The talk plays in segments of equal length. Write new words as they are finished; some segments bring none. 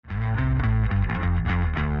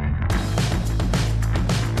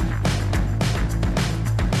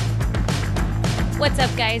What's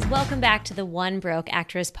up, guys? Welcome back to the One Broke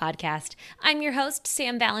Actress podcast. I'm your host,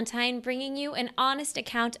 Sam Valentine, bringing you an honest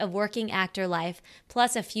account of working actor life,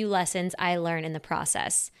 plus a few lessons I learn in the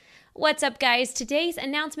process. What's up, guys? Today's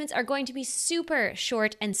announcements are going to be super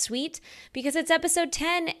short and sweet because it's episode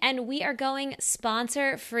 10 and we are going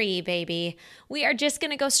sponsor free, baby. We are just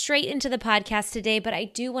going to go straight into the podcast today, but I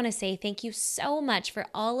do want to say thank you so much for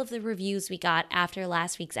all of the reviews we got after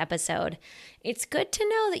last week's episode. It's good to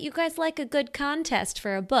know that you guys like a good contest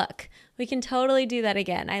for a book. We can totally do that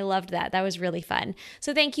again. I loved that. That was really fun.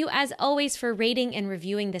 So thank you as always for rating and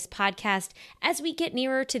reviewing this podcast. As we get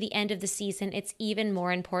nearer to the end of the season, it's even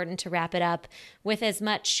more important to wrap it up with as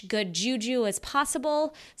much good juju as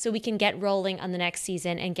possible so we can get rolling on the next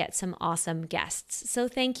season and get some awesome guests. So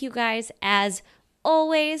thank you guys as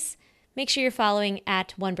always. Make sure you're following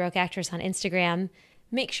at One Broke Actress on Instagram.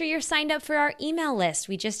 Make sure you're signed up for our email list.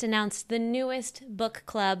 We just announced the newest book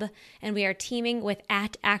club, and we are teaming with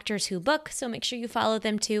at Actors Who Book, so make sure you follow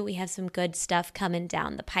them too. We have some good stuff coming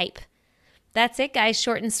down the pipe. That's it, guys.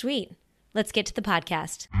 Short and sweet. Let's get to the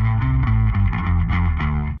podcast.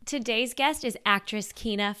 Today's guest is actress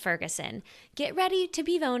Kina Ferguson. Get ready to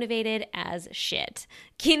be motivated as shit.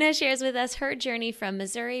 Kina shares with us her journey from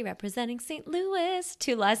Missouri, representing St. Louis,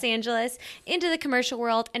 to Los Angeles, into the commercial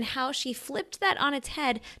world, and how she flipped that on its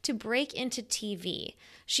head to break into TV.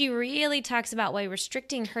 She really talks about why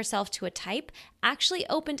restricting herself to a type actually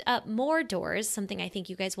opened up more doors, something I think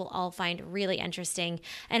you guys will all find really interesting,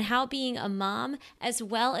 and how being a mom as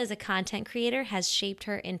well as a content creator has shaped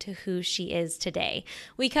her into who she is today.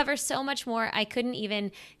 We cover so much more. I couldn't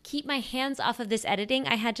even keep my hands off of this editing.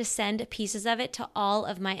 I had to send pieces of it to all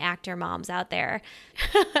of my actor moms out there.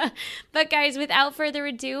 But guys, without further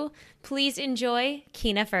ado, please enjoy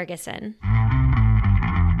Kina Ferguson.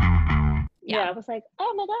 Yeah, I was like,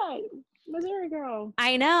 oh my God, Missouri girl.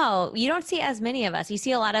 I know. You don't see as many of us. You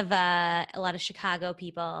see a lot of Chicago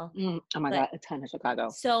people. Oh my God, a ton of Chicago.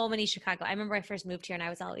 So many Chicago. I remember I first moved here and I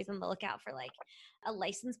was always on the lookout for like a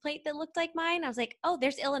license plate that looked like mine. I was like, oh,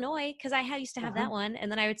 there's Illinois, because I used to have that one.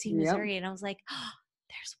 And then I would see Missouri and I was like, oh,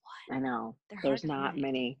 there's one. I know. They're there's not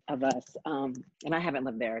many of us. And I haven't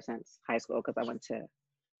lived there since high school because I went to,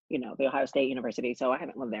 the Ohio State University. So I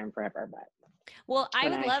haven't lived there in forever, but. Well,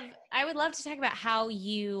 I would love to talk about how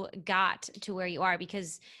you got to where you are,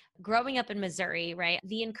 because growing up in Missouri, right,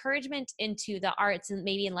 the encouragement into the arts, and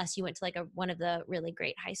maybe unless you went to like one of the really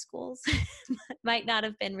great high schools, might not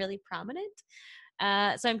have been really prominent.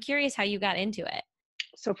 So I'm curious how you got into it.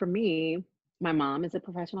 So for me, my mom is a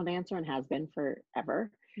professional dancer and has been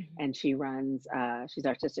forever. Mm-hmm. And she runs, she's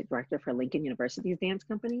artistic director for Lincoln University's dance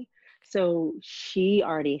company. So she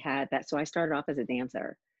already had that. So I started off as a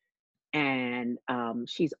dancer. And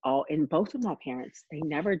and both of my parents, they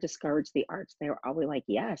never discouraged the arts. They were always like,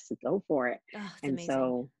 yes, go for it. Oh, and amazing.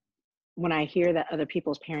 So when I hear that other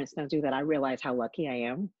people's parents don't do that, I realize how lucky I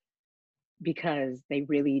am, because they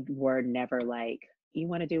really were never like, you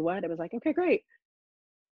want to do what? It was like, okay, great.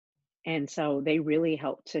 And so they really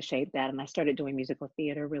helped to shape that. And I started doing musical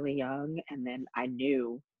theater really young. And then I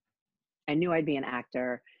knew I'd be an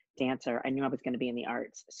actor, dancer. I knew I was going to be in the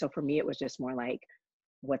arts. So for me, it was just more like,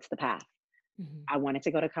 what's the path? Mm-hmm. I wanted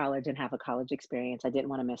to go to college and have a college experience. I didn't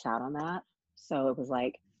want to miss out on that. So it was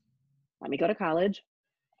like, let me go to college,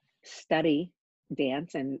 study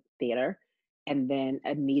dance and theater, and then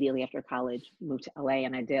immediately after college, move to LA.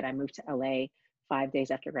 And I did. I moved to LA 5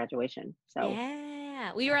 days after graduation. So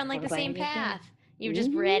yeah, we were on like the same path. You were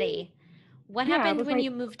just ready. What happened when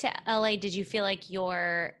you moved to LA? Did you feel like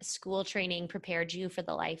your school training prepared you for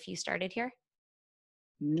the life you started here?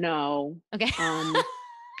 No. Okay.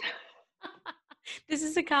 This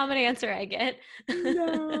is a common answer I get.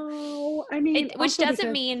 No, I mean, which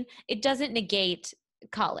doesn't mean it doesn't negate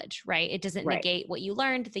college, right? It doesn't negate what you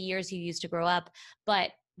learned, the years you used to grow up,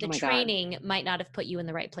 but the training might not have put you in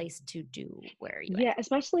the right place to do where you went.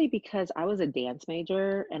 Especially because I was a dance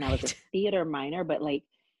major and I was a theater minor, but like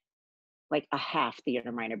a half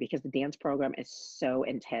theater minor, because the dance program is so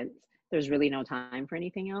intense. There's really no time for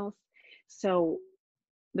anything else. So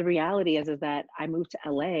the reality is that I moved to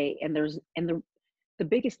LA, and the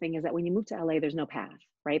biggest thing is that when you move to LA, there's no path,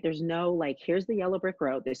 right? There's no like, here's the yellow brick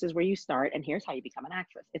road. This is where you start, and here's how you become an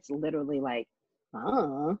actress. It's literally like,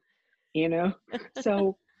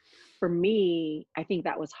 So for me, I think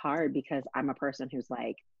that was hard, because I'm a person who's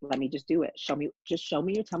like, let me just do it. Show me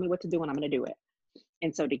or tell me what to do, and I'm going to do it.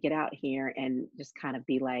 And so to get out here and just kind of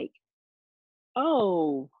be like,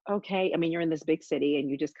 oh, okay. I mean, you're in this big city and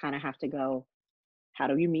you just kind of have to go, how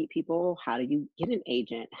do you meet people? How do you get an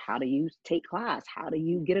agent? How do you take class? How do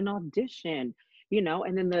you get an audition?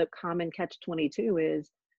 And then the common catch 22 is,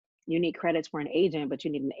 you need credits for an agent, but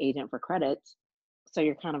you need an agent for credits. So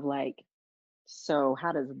you're kind of like, so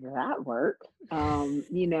how does that work?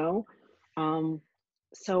 You know? Um,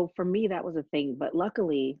 so for me, that was a thing. But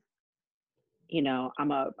luckily,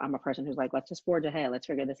 I'm a person who's like, let's just forge ahead. Let's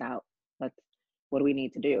figure this out. Let's what do we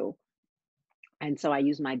need to do? And so I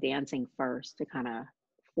used my dancing first to kind of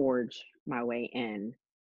forge my way in.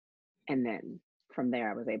 And then from there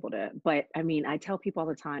I was able to, but I mean, I tell people all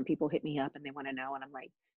the time, people hit me up and they want to know, and I'm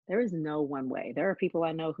like, there is no one way. There are people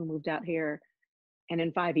I know who moved out here and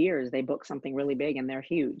in 5 years they booked something really big and they're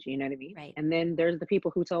huge, you know what I mean? Right. And then there's the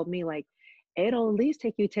people who told me like, it'll at least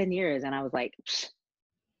take you 10 years. And I was like,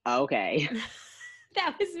 okay.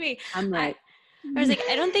 That was me. I'm I, like, I was like,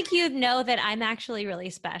 I don't think you know that I'm actually really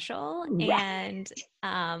special, right. and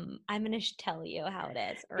I'm gonna tell you how it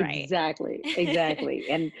is. Right. Exactly, exactly.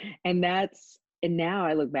 And that's and now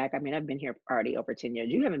I look back, I mean, I've been here already over 10 years.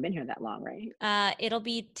 You haven't been here that long, right? It'll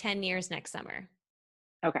be 10 years next summer.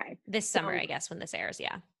 Okay. This summer, So I guess, when this airs.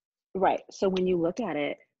 Yeah. right. So when you look at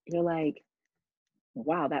it, you're like,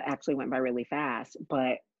 wow, that actually went by really fast.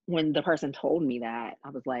 But when the person told me that, I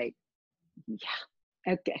was like,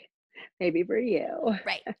 yeah, okay, maybe for you.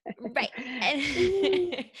 Right. Right.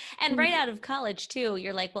 And, and right out of college too,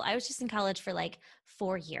 you're like, well, I was just in college for like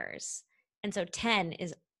 4 years. And so 10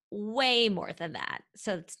 is way more than that.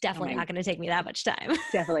 So it's Oh definitely my, not going to take me that much time.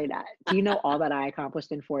 definitely not. Do you know all that I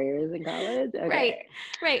accomplished in 4 years in college? Right. Okay.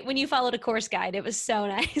 Right. When you followed a course guide, it was so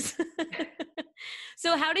nice.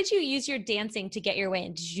 So how did you use your dancing to get your way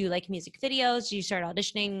in? Did you like music videos? Did you start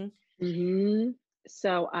auditioning? hmm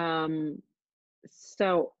So,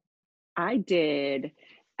 so I did.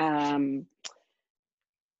 Um,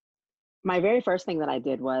 my very first thing that I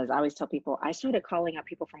did was I always tell people I started calling up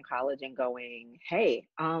people from college and going, "Hey,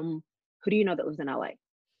 who do you know that lives in LA?"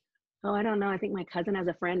 "Oh, I don't know. I think my cousin has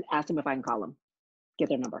a friend. Ask him if I can call him. Get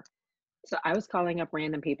their number." So I was calling up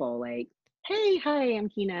random people like, "Hey, hi, I'm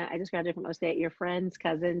Kina. I just graduated from State. Your friend's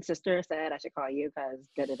cousin, sister said I should call you because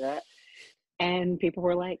da da da." And people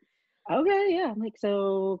were like, "Okay, yeah." I'm like,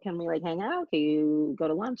 "So can we like hang out? Can you go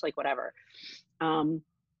to lunch? Like whatever." Um,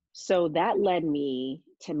 so that led me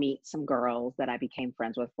to meet some girls that I became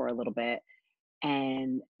friends with for a little bit,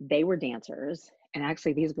 and they were dancers. And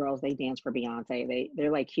actually, these girls they dance for Beyonce.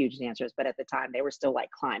 They're like huge dancers, but at the time they were still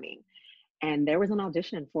like climbing. And there was an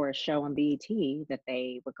audition for a show on BET that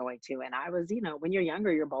they were going to, and I was, when you're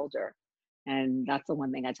younger, you're bolder, and that's the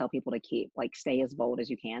one thing I tell people to keep, like stay as bold as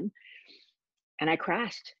you can. And I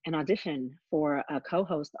crashed an audition for a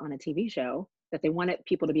co-host on a TV show that they wanted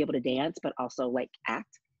people to be able to dance but also like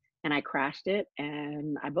act. And I crashed it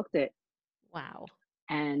and I booked it. Wow.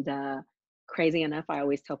 And crazy enough, I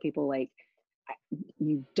always tell people like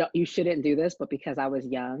you shouldn't do this, but because I was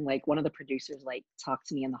young, like one of the producers like talked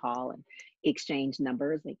to me in the hall and exchanged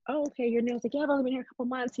numbers, like, "Oh, okay, your name's like, yeah, I've only been here a couple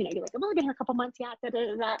months." You're like, "I've only been here a couple months, yeah." Da, da,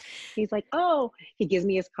 da, da. He's like, "Oh," he gives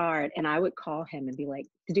me his card, and I would call him and be like,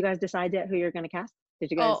 "Did you guys decide yet who you're gonna cast?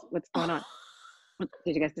 Did you guys Oh. what's going on?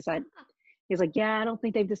 Did you guys decide?" He's like, "Yeah, I don't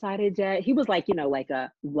think they've decided yet." He was like, like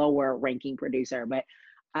a lower ranking producer, but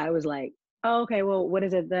I was like, "Oh, okay, well, what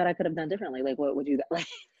is it that I could have done differently? Like, what would you like?"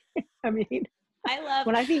 I mean, I love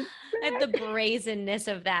when I think the brazenness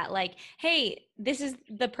of that. Like, hey, this is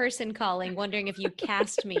the person calling, wondering if you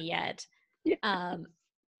cast me yet. yeah, Um,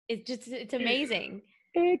 it's amazing.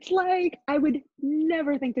 it's like I would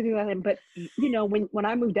never think to do that. But when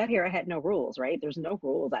I moved out here, I had no rules, right? There's no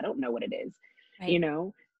rules. I don't know what it is, you Right.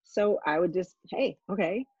 know. So I would just, hey,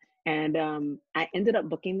 okay, and I ended up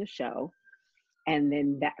booking the show, and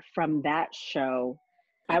then that from that show,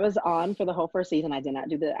 I was on for the whole first season. I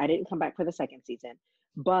didn't come back for the second season,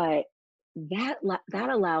 but that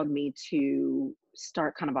allowed me to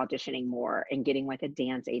start kind of auditioning more and getting like a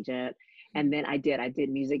dance agent. And then I did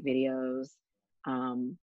music videos,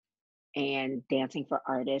 um, and dancing for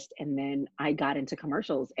artists. And then I got into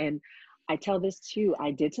commercials. And I tell this too,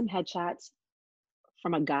 I did some headshots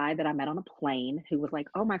from a guy that I met on a plane who was like,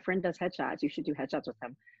 "Oh, my friend does headshots. You should do headshots with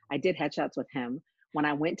him." I did headshots with him. When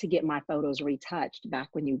I went to get my photos retouched, back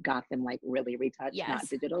when you got them like really retouched, not Yes.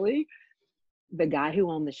 digitally, the guy who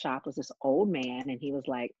owned the shop was this old man. And he was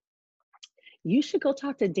like, "You should go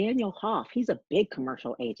talk to Daniel Hoff. He's a big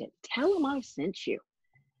commercial agent. Tell him I sent you."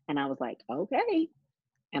 And I was like, "Okay."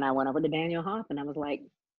 And I went over to Daniel Hoff and I was like,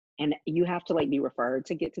 and you have to like be referred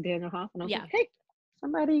to get to Daniel Hoff. And I was like, Yeah. "Hey,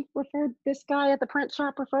 somebody referred this guy at the print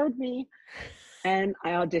shop referred me." And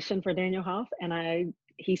I auditioned for Daniel Hoff and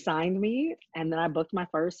he signed me, and then I booked my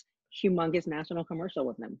first humongous national commercial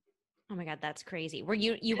with him. Oh my God, that's crazy.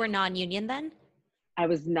 You were non-union then? I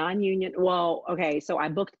was non-union. Well, okay, so I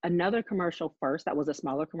booked another commercial first that was a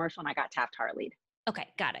smaller commercial and I got Taft Hartley. Okay,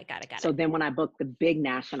 got it, got it, got So it. then when I booked the big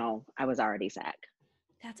national, I was already SAG.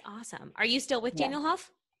 That's awesome. Are you still with Yeah. Daniel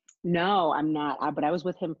Hoff? No, I'm not. But I was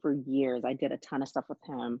with him for years. I did a ton of stuff with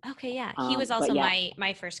him. Okay, yeah. He was But also yeah,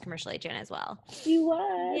 my first commercial agent as well. he was.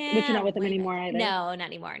 But you're Yeah, not with him way back. anymore either. No, not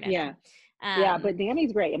anymore. No, no. Yeah. Yeah, but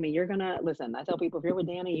Danny's great. I mean, you're gonna listen. I tell people if you're with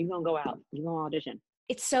Danny, you're gonna go out. You're gonna audition.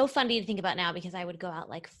 It's so funny to think about now because I would go out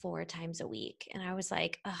like 4 times a week, and I was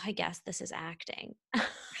like, oh, I guess this is acting.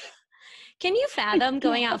 Can you I fathom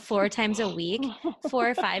going out know. 4 times a week, 4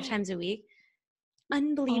 or 5 times a week? I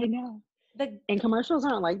Unbelievable. know. The And commercials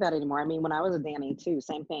aren't like that anymore. I mean, when I was a Danny too,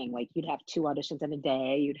 same thing. Like you'd have 2 auditions in a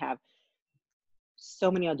day. You'd have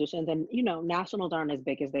so many auditions, and nationals aren't as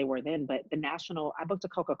big as they were then. But the national, I booked a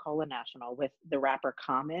Coca-Cola national with the rapper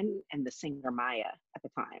Common and the singer Maya at the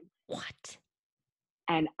time, what?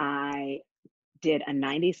 and I did a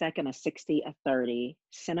 90-second, a 60, a 30,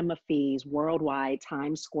 cinema fees worldwide,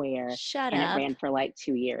 Times Square, Shut and it up. ran for like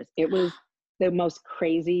 2 years. It was the most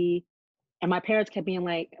crazy. And my parents kept being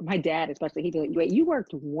like, my dad especially, he'd be like, wait, you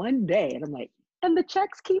worked one day. And I'm like, and the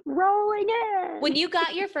checks keep rolling in. When you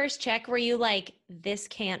got your first check, were you like, this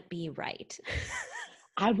can't be right?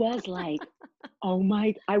 I was like, oh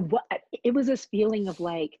my, it was this feeling of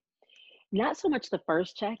like, not so much the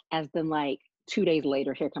first check as then like 2 days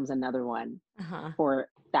later, here comes another one Uh-huh. for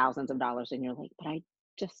thousands of dollars. And you're like, but I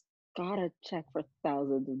just got a check for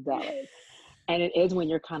thousands of dollars. And it is when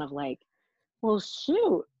you're kind of like, well,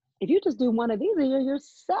 shoot, if you just do one of these a year, you're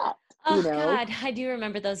set, Oh God, I do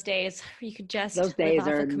remember those days where you could just Those live days off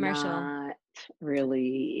a are commercial. not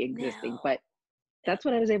really existing, No. but that's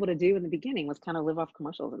what I was able to do in the beginning was kind of live off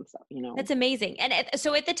commercials and stuff. That's amazing. And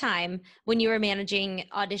so at the time when you were managing,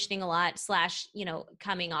 auditioning a lot, slash,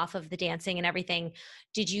 coming off of the dancing and everything,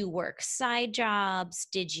 did you work side jobs?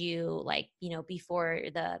 Did you like, before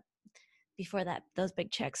that, those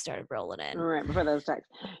big checks started rolling in? Right before those checks.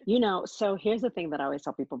 So here's the thing that I always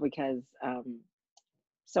tell people because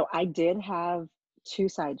so I did have 2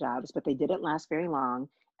 side jobs, but they didn't last very long.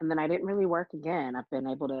 And then I didn't really work again. I've been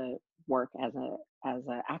able to work as a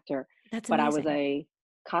actor, That's but I was amazing. a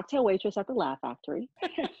cocktail waitress at the Laugh Factory.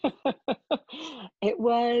 It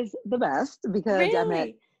was the best because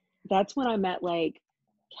Really? that's when I met like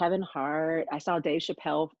Kevin Hart. I saw Dave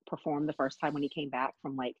Chappelle perform the first time when he came back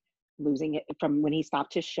from like losing it from when he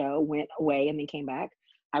stopped his show, went away, and then came back.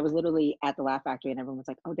 I was literally at the Laugh Factory and everyone was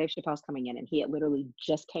like, oh, Dave Chappelle's coming in. And he had literally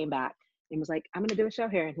just came back and was like, I'm going to do a show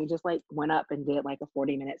here. And he just like went up and did like a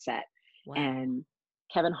 40-minute set. Wow. And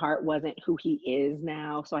Kevin Hart wasn't who he is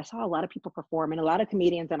now. So I saw a lot of people perform and a lot of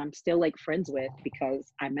comedians that I'm still like friends with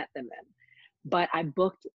because I met them then. But I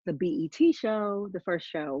booked the BET show, the first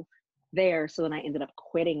show there. So then I ended up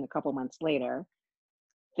quitting a couple months later.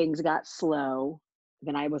 Things got slow.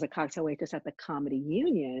 Then I was a cocktail waitress at the Comedy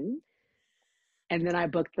Union. And then I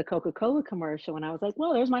booked the Coca-Cola commercial and I was like,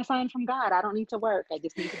 well, there's my sign from God. I don't need to work. I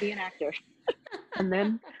just need to be an actor. And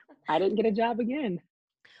then I didn't get a job again.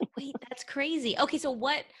 Wait, that's crazy. Okay, so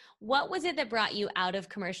what was it that brought you out of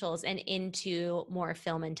commercials and into more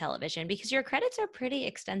film and television? Because your credits are pretty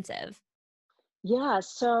extensive. Yeah.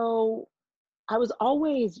 So I was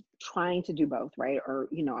always trying to do both, right? Or,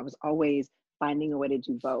 I was always finding a way to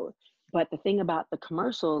do both. But the thing about the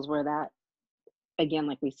commercials were that, again,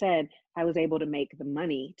 like we said, I was able to make the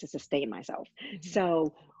money to sustain myself. Mhm.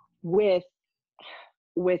 So with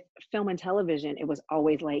with film and television, it was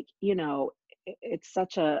always like, it's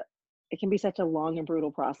such a it can be such a long and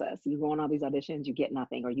brutal process. You go on all these auditions, you get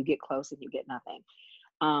nothing, or you get close and you get nothing.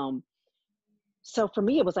 Um, so for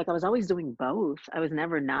me, it was like I was always doing both. I was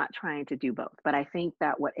never not trying to do both. But I think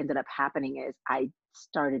that what ended up happening is I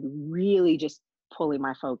started really just pulling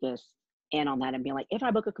my focus in on that and being like, if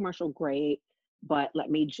I book a commercial, great, but let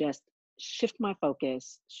me just shift my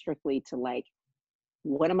focus strictly to like,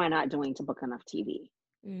 what am I not doing to book enough TV?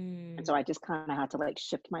 And Mm. so I just kind of had to like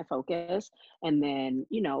shift my focus. And then,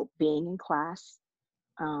 being in class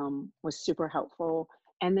was super helpful.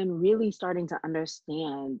 And then really starting to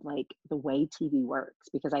understand like the way TV works,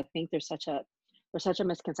 because I think there's such a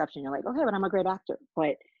misconception. You're like, okay, but I'm a great actor,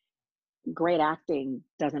 but great acting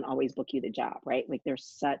doesn't always book you the job, right? Like there's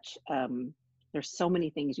so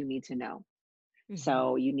many things you need to know. Mhm.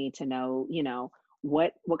 So you need to know,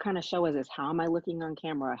 what kind of show is this? How am I looking on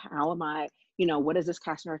camera? How am I, what is this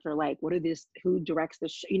cast director like? Who directs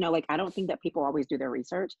this? Like I don't think that people always do their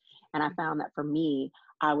research. And I found that for me,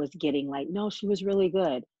 I was getting like, no, she was really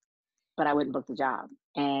good, but I wouldn't book the job.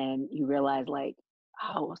 And you realize like,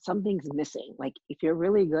 oh, something's missing. Like if you're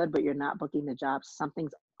really good, but you're not booking the job,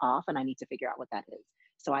 something's off and I need to figure out what that is.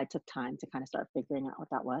 So I took time to kind of start figuring out what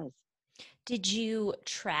that was. Did you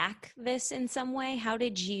track this in some way? How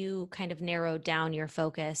did you kind of narrow down your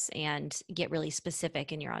focus and get really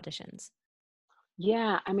specific in your auditions?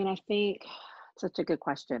 Yeah, I mean, I think such a good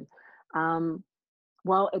question. Um,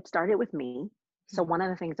 well, it started with me. So Mm. one of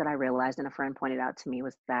the things that I realized and a friend pointed out to me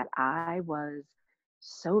was that I was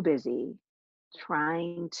so busy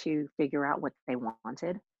trying to figure out what they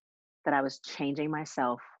wanted that I was changing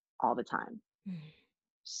myself all the time. Mm.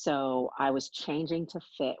 So I was changing to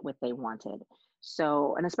fit what they wanted.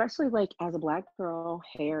 So, and especially like as a Black girl,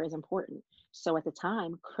 hair is important. So at the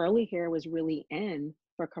time, curly hair was really in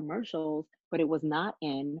for commercials, but it was not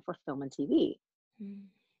in for film and TV. Mm.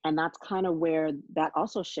 And that's kind of where that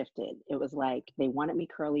also shifted. It was like they wanted me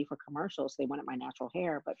curly for commercials, they wanted my natural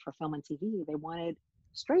hair, but for film and TV, they wanted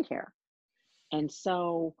straight hair. And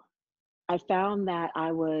so I found that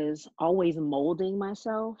I was always molding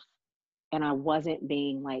myself and I wasn't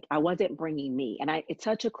being like, I wasn't bringing me. And it's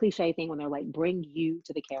such a cliche thing when they're like, bring you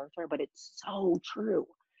to the character, but it's so true.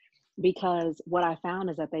 Because what I found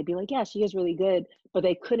is that they'd be like, yeah, she is really good, but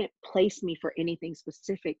they couldn't place me for anything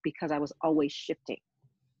specific because I was always shifting.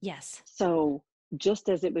 Yes. So just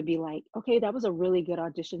as it would be like, okay, that was a really good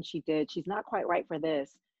audition she did. She's not quite right for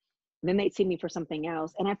this. Then they'd see me for something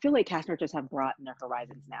else. And I feel like cast directors have broadened their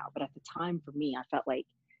horizons now. But at the time for me, I felt like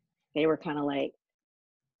they were kind of like,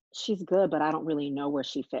 she's good, but I don't really know where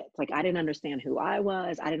she fits. Like I didn't understand who I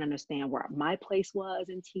was. I didn't understand where my place was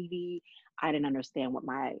in TV. I didn't understand what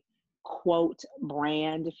my quote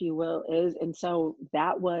brand, if you will, is. And so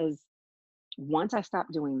that was once I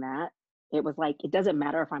stopped doing that, it was like, it doesn't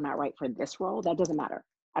matter if I'm not right for this role. That doesn't matter.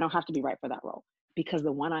 I don't have to be right for that role because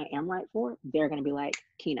the one I am right for, they're going to be like,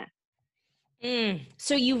 Kina.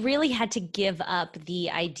 So you really had to give up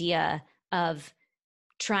the idea of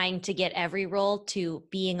trying to get every role to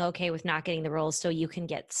being okay with not getting the roles so you can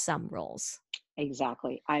get some roles.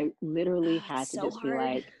 Exactly. I literally Oh, it's had to so just be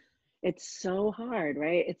hard. like, it's so hard,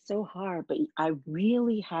 right? It's so hard. But I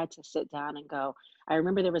really had to sit down and go. I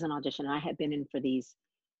remember there was an audition, and I had been in for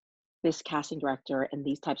this casting director and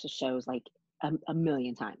these types of shows like a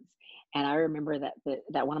million times. And I remember that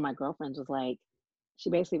that one of my girlfriends was like, she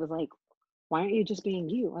basically was like, why aren't you just being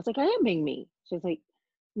you? I was like, I am being me. She's like,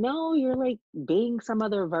 no, you're like being some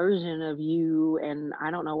other version of you. And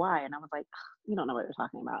I don't know why. And I was like, you don't know what you're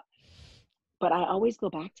talking about. But I always go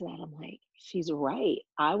back to that. I'm like, she's right.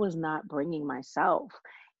 I was not bringing myself.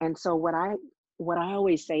 And so what I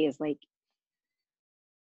always say is like,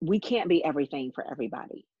 we can't be everything for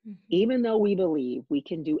everybody. Mhm. Even though we believe we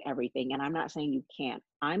can do everything, and I'm not saying you can't.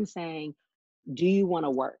 I'm saying, do you want to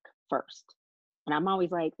work first? And I'm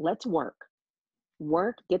always like, let's work.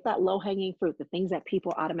 Work, get that low hanging fruit, the things that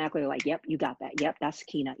people automatically are like, yep, you got that. Yep, that's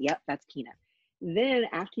Kina. Yep, that's Kina. Then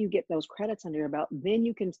after you get those credits under your belt, then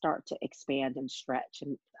you can start to expand and stretch.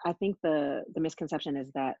 And I think the misconception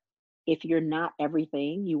is that if you're not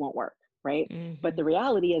everything, you won't work, right? But Mhm. the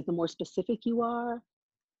reality is the more specific you are,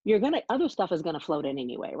 you're gonna other stuff is gonna float in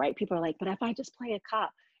anyway, right? People are like, but if I just play a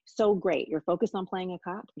cop, so great. You're focused on playing a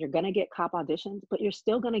cop, you're gonna get cop auditions, but you're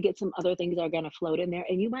still gonna get some other things that are gonna float in there,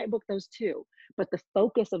 and you might book those too. But the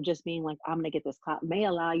focus of just being like, I'm gonna get this cop may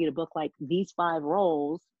allow you to book like these 5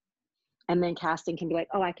 roles, and then casting can be like,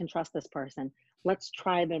 oh, I can trust this person. Let's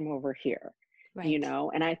try them over here, Right.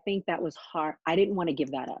 and I think that was hard. I didn't want to give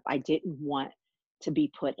that up. I didn't want to be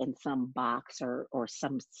put in some box or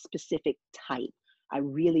some specific type. I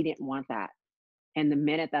really didn't want that. And the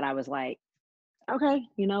minute that I was like, okay,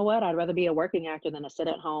 you know what? I'd rather be a working actor than a sit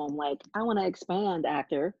at home, like, I want to expand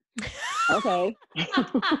actor. Okay.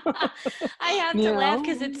 I have you to laugh know?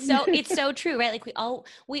 because it's so true, right? Like we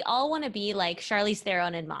all want to be like Charlize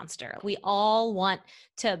Theron in Monster. We all want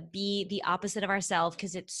to be the opposite of ourselves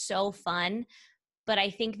because it's so fun. But I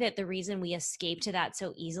think that the reason we escape to that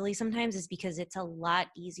so easily sometimes is because it's a lot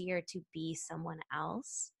easier to be someone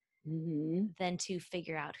else hmm than to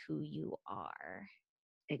figure out who you are.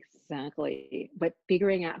 Exactly. But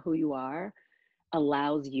figuring out who you are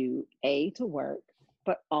allows you to work,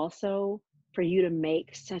 but also for you to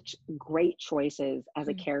make such great choices as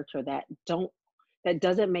a Mm. character that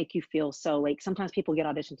doesn't make you feel so like sometimes people get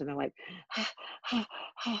auditions and they're like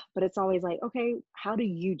but it's always like, okay, how do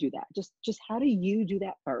you do that? Just how do you do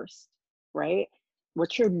that first, right?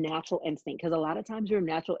 What's your natural instinct? Because a lot of times your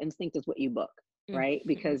natural instinct is what you book, right? Mhm.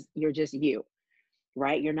 Because you're just you,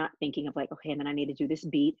 right? You're not thinking of like, okay, and then I need to do this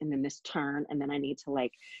beat and then this turn and then I need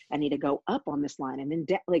to go up on this line and then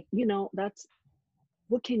like, that's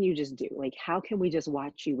what can you just do? Like, how can we just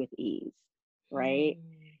watch you with ease, right?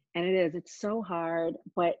 Mm. And it is, it's so hard,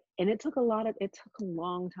 but and it took a long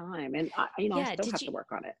time. And I Yeah. still have to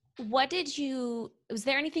work on it. Was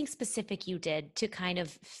there anything specific you did to kind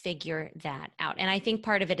of figure that out? And I think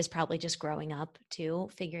part of it is probably just growing up too,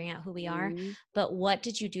 figuring out who we are. Mhm. But what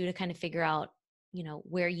did you do to kind of figure out,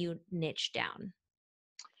 where you niche down?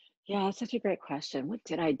 Yeah, that's such a great question. What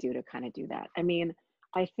did I do to kind of do that? I mean,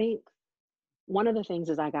 I think one of the things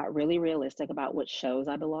is I got really realistic about what shows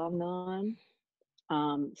I belonged on.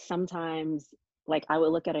 Sometimes, like, I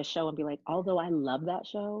would look at a show and be like, although I love that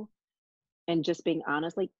show, and just being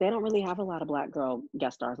honest, like, they don't really have a lot of Black girl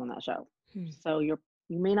guest stars on that show. Hmm. So you're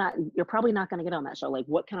probably not going to get on that show. Like,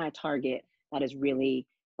 what can I target that is really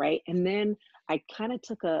right? And then I kind of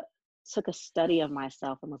took a study of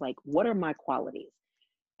myself and was like, what are my qualities?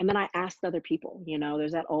 And then I asked other people.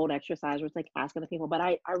 There's that old exercise where it's like ask other people. But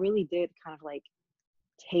I really did kind of like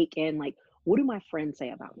take in, like, what do my friends say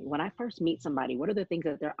about me? When I first meet somebody, what are the things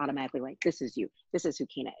that they're automatically like, this is you, this is who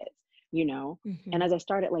Kina is, you know? And Hmm. as I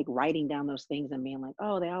started like writing down those things and being like,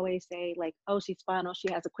 oh, they always say like, oh, she's fun, oh,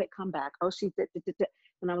 she has a quick comeback, oh, she's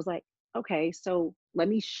and I was like, okay, so let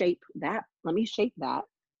me shape that.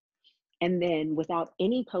 And then without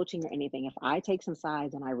any coaching or anything, if I take some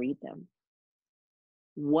sides and I read them,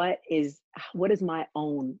 what is my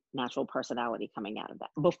own natural personality coming out of that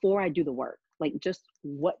before I do the work? Like, just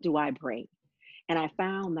what do I bring? And I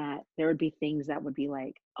found that there would be things that would be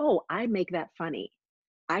like, oh, I make that funny.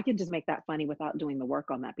 I can just make that funny without doing the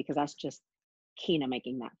work on that because that's just Kina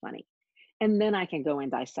making that funny. And then I can go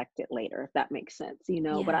and dissect it later, if that makes sense. But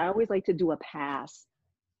Yeah. I always like to do a pass,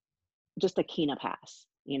 just a Kina pass,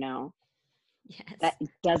 that Yes.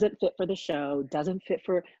 doesn't fit for the show, doesn't fit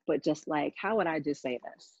for, but just like, how would I just say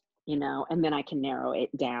this? And then I can narrow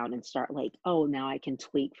it down and start like, oh, now I can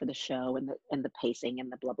tweak for the show and the pacing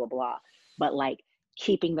and the blah blah blah. But like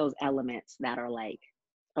keeping those elements that are like,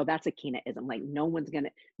 oh, that's a Kinaism. Like no one's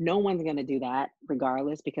gonna do that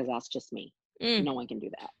regardless because that's just me. Mm. No one can do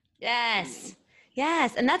that. Yes.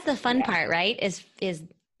 Yes. And that's the fun Yeah. part, right? Is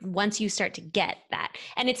once you start to get that.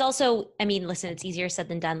 And it's also, I mean, listen, it's easier said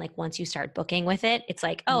than done. Like once you start booking with it, it's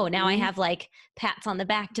like, oh, now I Mhm. have like pats on the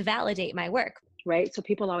back to validate my work. Right? So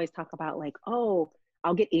people always talk about like, oh,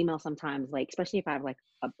 I'll get emails sometimes, like, especially if I have like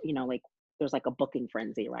like there's like a booking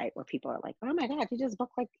frenzy, right? Where people are like, oh my God, you just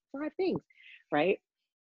booked like 5 things, right?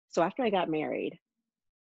 So after I got married,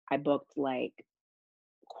 I booked like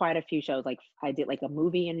quite a few shows. Like I did like a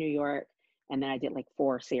movie in New York, and then I did like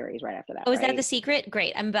 4 series right after that, Oh, is that the right? secret?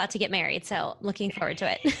 Great. I'm about to get married, so looking forward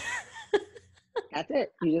to it. That's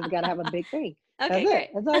it. You just gotta have a big thing. That's Okay, it. great.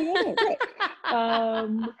 That's all you gotta do, right?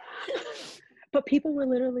 Um, but people were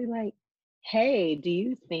literally like, hey, do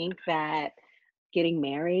you think that getting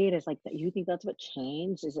married is like that, you think that's what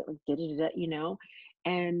changed? Is it like da da da,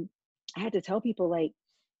 and I had to tell people like,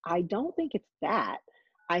 I don't think it's that.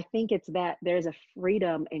 I think it's that there's a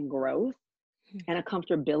freedom and growth and a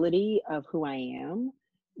comfortability of who I am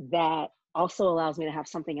that also allows me to have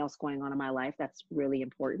something else going on in my life that's really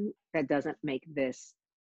important, that doesn't make this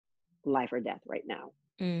life or death right now.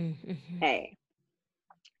 Mm-hmm. A.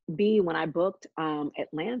 B, when I booked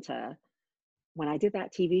Atlanta, when I did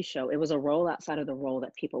that TV show, it was a role outside of the role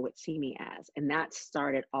that people would see me as. And that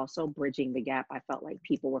started also bridging the gap. I felt like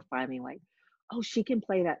people were finally like, oh, she can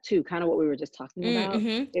play that too. Kind of what we were just talking about.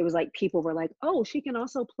 Mm-hmm. It was like people were like, oh, she can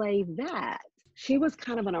also play that. She was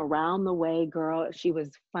kind of an around the way girl. She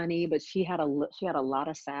was funny, but she had a lot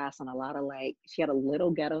of sass and a lot of like, she had a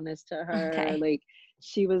little ghetto-ness to her. Okay. Like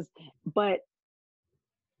she was, but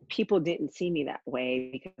people didn't see me that way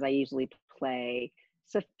because I usually play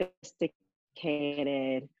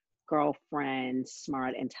sophisticated girlfriend,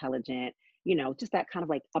 smart, intelligent, just that kind of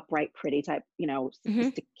like upright, pretty type, Mm-hmm.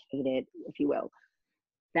 sophisticated, if you will.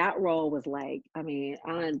 That role was like, I mean,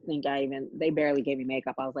 I don't think they barely gave me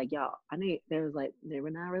makeup. I was like, y'all, there was like, they were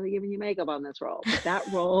not really giving you makeup on this role. But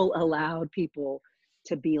that role allowed people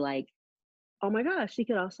to be like, oh my gosh, she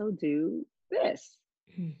could also do this.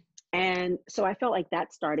 And so I felt like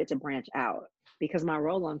that started to branch out because my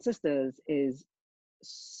role on Sisters is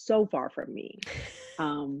so far from me.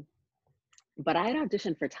 Um, but I had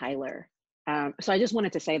auditioned for Tyler. So I just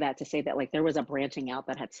wanted to say that like there was a branching out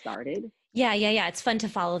that had started. Yeah, yeah, yeah. It's fun to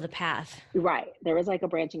follow the path. Right. There was like a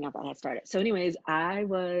branching out that had started. So, anyways, I've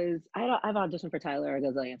auditioned for Tyler a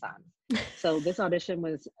gazillion times. So this audition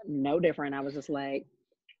was no different. I was just like,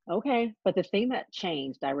 okay. But the thing that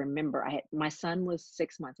changed, I remember my son was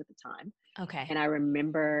 6 months at the time. Okay. And I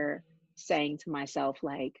remember saying to myself,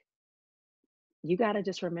 like, you got to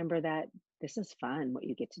just remember that this is fun, what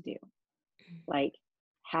you get to do. Like,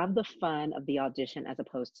 have the fun of the audition as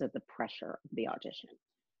opposed to the pressure of the audition.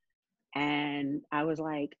 And I was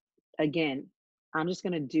like, again, I'm just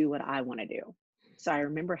going to do what I want to do. So I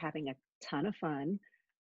remember having a ton of fun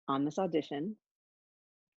on this audition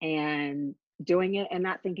and doing it and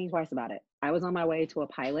not thinking twice about it. I was on my way to a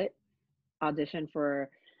pilot audition for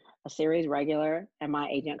a series regular, and my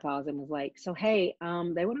agent calls and was like, "So hey,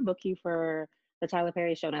 they want to book you for the Tyler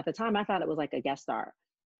Perry show." And at the time, I thought it was like a guest star.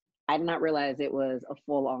 I did not realize it was a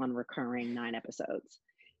full-on recurring 9 episodes,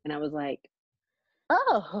 and I was like,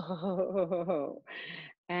 "Oh!"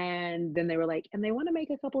 And then they were like, "And they want to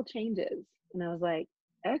make a couple changes," and I was like,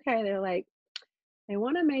 "Okay." They're like, "They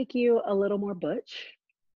want to make you a little more butch,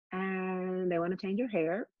 and they want to change your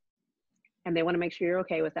hair, and they want to make sure you're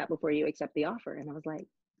okay with that before you accept the offer." And I was like,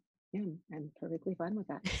 "Yeah, I'm perfectly fine with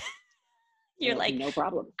that. You're like, No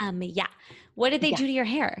problem." yeah. What did they Yeah. do to your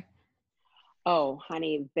hair? Oh,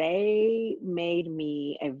 honey, they made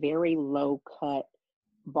me a very low cut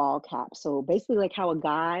ball cap. So basically, like how a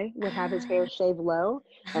guy would have his hair shaved low,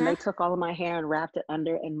 and Huh? they took all of my hair and wrapped it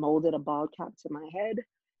under and molded a ball cap to my head.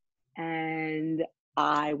 And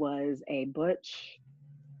I was a butch,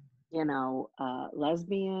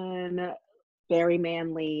 lesbian, very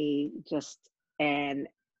manly, just, and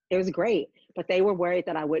it was great. But they were worried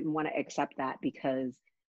that I wouldn't want to accept that because,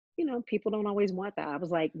 people don't always want that. I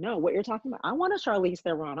was like, no, what you're talking about, I want a Charlize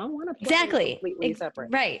Theron. I want to play Exactly. completely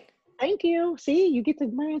separate. Right. Thank you. See, you get to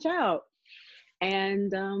branch out.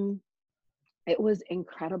 And it was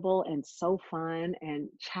incredible and so fun and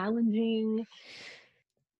challenging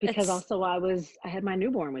because It's also I had my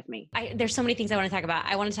newborn with me. there's so many things I want to talk about.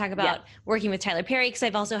 I want to talk Yes. about working with Tyler Perry because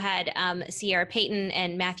I've also had Sierra Payton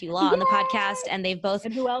and Matthew Law on the Yay! podcast, and they've both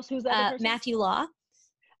And who else? Who's the other person? Matthew Law,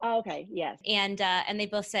 Oh, okay. Yes. and they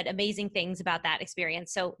both said amazing things about that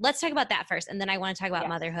experience. So let's talk about that first, and then I want to talk about Yes.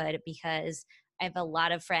 motherhood because I have a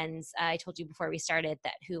lot of friends. I told you before we started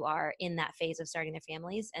that who are in that phase of starting their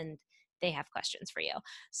families, and they have questions for you.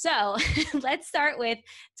 So let's start with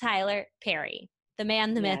Tyler Perry, the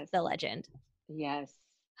man, the myth, Yes. the legend. Yes.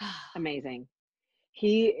 Amazing.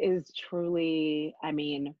 He is truly,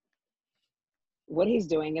 what he's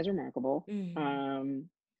doing is remarkable. Mhm.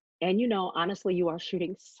 And honestly, you are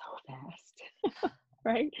shooting so fast,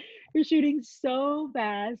 right? You're shooting so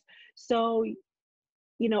fast. So,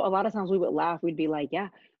 a lot of times we would laugh. We'd be like, yeah,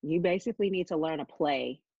 you basically need to learn a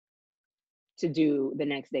play to do the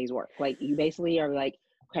next day's work. Like, you basically are like,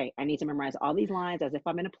 okay, I need to memorize all these lines as if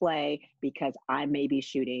I'm in a play because I may be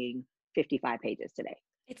shooting 55 pages today.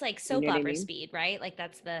 It's like You soap know what I opera mean? speed, right? Like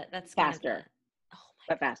that's kind of the, Faster, oh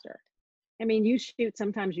but my, faster.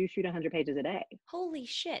 Sometimes you shoot 100 pages a day. holy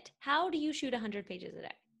shit. How do you shoot 100 pages a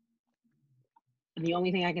day? And the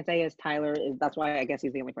only thing I can say is that's why I guess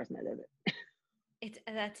he's the only person that does it.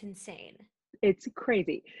 That's insane. It's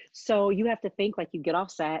crazy. So you have to think like you get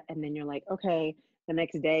off set and then you're like, okay, the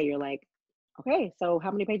next day you're like, okay, so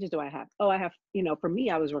how many pages do I have? Oh, I have, for me,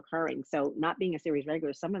 I was recurring. So not being a series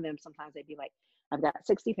regular, some of them, sometimes they'd be like, I've got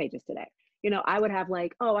 60 pages today. I would have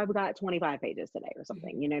like, oh, I've got 25 pages today or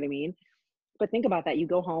something. Mhm. You know what I mean? But think about that. You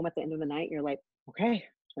go home at the end of the night, you're like, okay,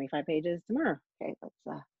 25 pages tomorrow. Okay,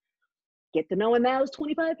 let's get to knowing that was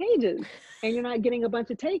 25 pages. And you're not getting a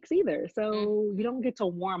bunch of takes either. So you don't get to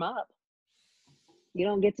warm up. You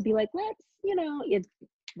don't get to be like, let's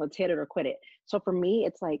hit it or quit it. So for me,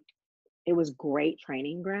 it's like, it was great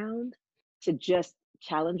training ground to just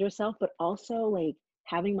challenge yourself, but also like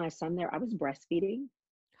having my son there, I was breastfeeding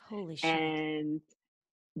Holy shit. and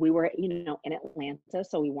we were, in Atlanta,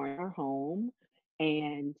 so we weren't at our home.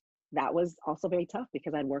 And that was also very tough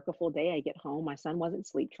because I'd work a full day. I get home. My son wasn't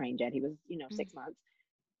sleep trained yet. He was, Mm. 6 months.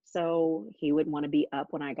 So he would want to be up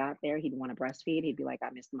when I got there. He'd want to breastfeed. He'd be like, I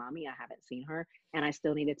missed mommy. I haven't seen her. And I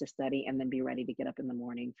still needed to study and then be ready to get up in the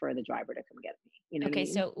morning for the driver to come get me. You know what I Okay,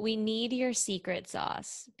 mean? so we need your secret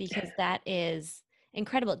sauce because that is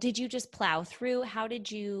incredible. Did you just plow through? How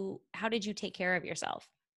did you take care of yourself?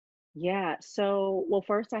 Yeah. So, well,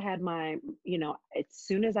 first I had as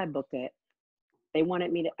soon as I booked it, they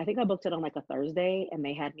wanted me to, I think I booked it on like a Thursday and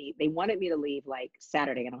they wanted me to leave like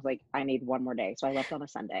Saturday. And I was like, I need one more day. So I left on a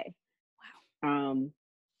Sunday. Um,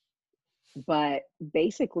 but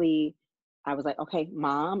basically I was like, okay,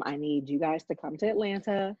 mom, I need you guys to come to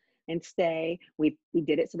Atlanta and stay. We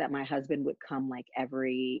did it so that my husband would come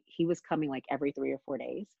he was coming like every 3 or 4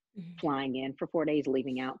 days, Mhm. flying in for 4 days,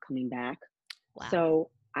 leaving out, coming back. Wow. So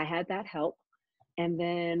I had that help. And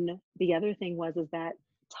then the other thing is that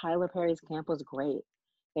Tyler Perry's camp was great.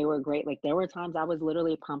 They were great. Like there were times I was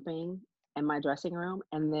literally pumping in my dressing room,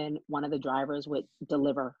 and then one of the drivers would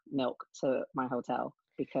deliver milk to my hotel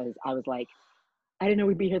because I was like, I didn't know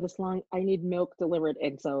we'd be here this long. I need milk delivered.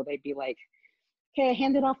 And so they'd be like, okay, I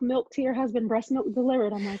handed off milk to your husband, breast milk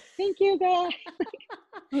delivered. I'm like, thank you, guys.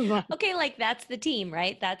 Like, Okay, like that's the team,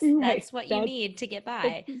 right? right. That's what you That's need to get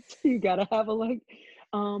It's by. you gotta have a like,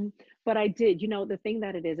 um, but I did, the thing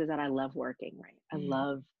that it is that I love working, right? I Mm,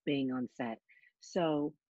 love being on set.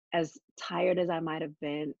 So as tired as I might have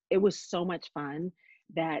been, it was so much fun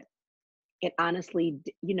that it honestly,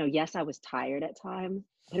 yes, I was tired at times,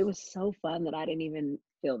 but it was so fun that I didn't even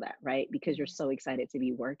feel that, right? Because you're mm. so excited to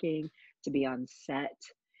be working, to be on set,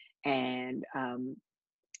 and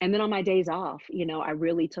and then on my days off, I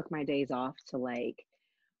really took my days off to like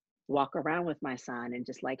walk around with my son and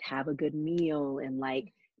just like have a good meal and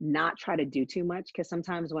like not try to do too much. Cause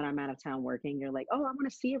sometimes when I'm out of town working, you're like, oh, I want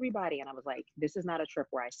to see everybody. And I was like, this is not a trip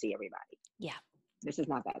where I see everybody. Yeah. This is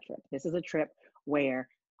not that trip. This is a trip where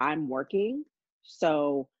I'm working.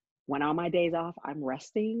 So when on my days off, I'm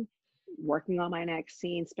resting, working on my next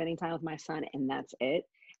scene, spending time with my son, and that's it.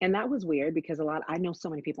 And that was weird because I know so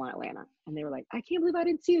many people in Atlanta and they were like, I can't believe I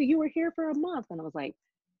didn't see you. You were here for a month. And I was like,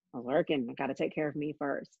 I was working. I got to take care of me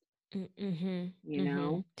first, Mm-hmm. you Mm-hmm.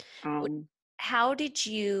 know? Um, How did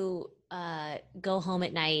you go home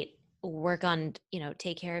at night, work on,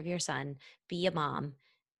 take care of your son, be a mom,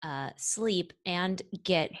 sleep, and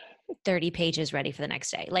get 30 pages ready for the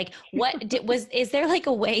next day? Like, is there like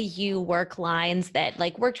a way you work lines that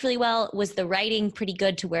like worked really well? Was the writing pretty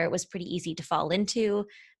good to where it was pretty easy to fall into?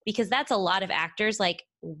 Because that's a lot of actors like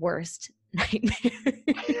worst nightmare.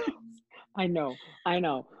 I know, I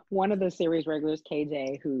know. One of the series regulars,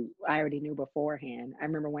 KJ, who I already knew beforehand, I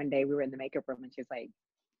remember one day we were in the makeup room and she's like,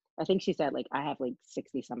 I think she said, like, I have like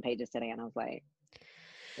 60 some pages today. And I was like,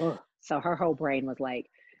 ugh. So her whole brain was like,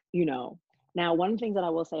 you know. Now, one of the things that I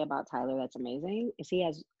will say about Tyler that's amazing is he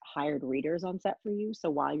has hired readers on set for you. So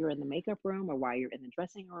while you're in the makeup room or while you're in the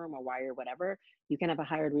dressing room or while you're whatever, you can have a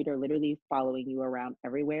hired reader literally following you around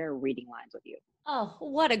everywhere, reading lines with you. Oh,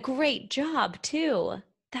 what a great job, too.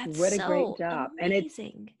 That's What a great so job.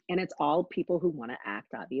 amazing. And it's all people who want to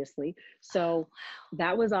act, obviously. Oh, So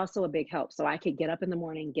that was also a big help. So I could get up in the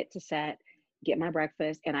morning, get to set, get my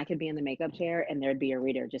breakfast, and I could be in the makeup chair and there'd be a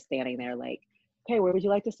reader just standing there like, okay, where would you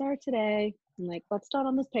like to start today? I'm like, let's start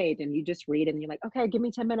on this page. And you just read and you're like, okay, give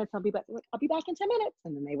me 10 minutes. I'll be back. Like, I'll be back in 10 minutes.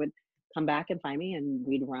 And then they would come back and find me and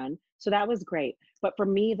we'd run. So that was great. But for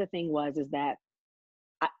me, the thing is that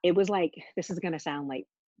it was like, this is going to sound like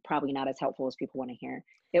probably not as helpful as people want to hear.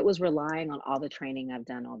 It was relying on all the training I've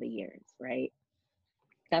done all the years, right?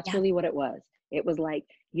 That's yeah. really what it was. It was like,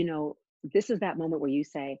 this is that moment where you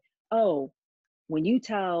say, oh, when you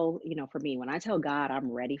tell, for me, when I tell God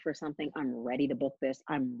I'm ready for something, I'm ready to book this,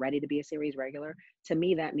 I'm ready to be a series regular, to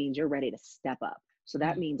me, that means you're ready to step up. So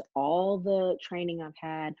that Mm, means all the training I've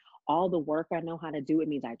had, all the work I know how to do, it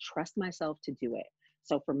means I trust myself to do it.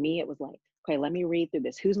 So for me, it was like, okay, let me read through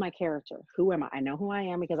this. Who's my character? Who am I? I know who I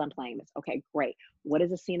am because I'm playing this. Okay, great. What is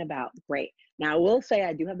the scene about? Great. Now, I will say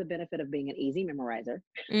I do have the benefit of being an easy memorizer.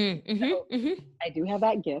 So mm-hmm. I do have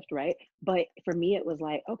that gift, right? But for me, it was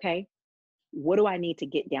like, okay, what do I need to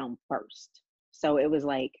get down first? So it was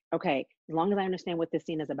like, okay, as long as I understand what this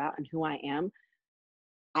scene is about and who I am,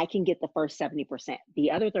 I can get the first 70%.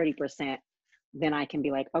 The other 30%, then I can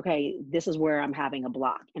be like, okay, this is where I'm having a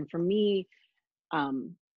block. And for me,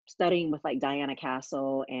 um, studying with like Diana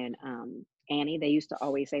Castle and Annie, they used to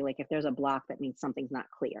always say, like, if there's a block, that means something's not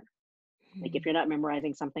clear. Like if Mm, you're not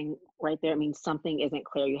memorizing something right there, it means something isn't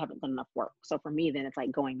clear. You haven't done enough work. So for me, then it's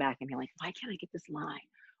like going back and being like, why can't I get this line?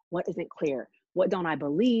 What isn't clear? What don't I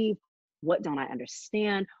believe? What don't I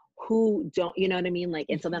understand? Who don't, you know what I mean? Like,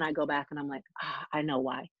 and so then mhm, I go back and I'm like, I know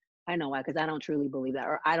why. I know why, because I don't truly believe that,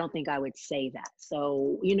 or I don't think I would say that.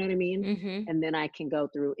 So, you know what I mean? mhm. And then I can go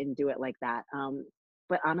through and do it like that.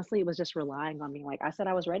 But honestly, it was just relying on me. Like I said,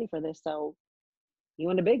 I was ready for this. So you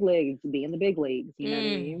in the big leagues, be in the big leagues. You know what I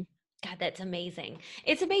Mm. mean? God, that's amazing.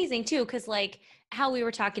 It's amazing too, because like how we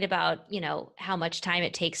were talking about, how much time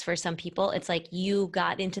it takes for some people, it's like you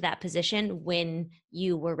got into that position when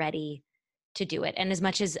you were ready to do it. And as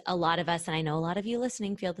much as a lot of us, and I know a lot of you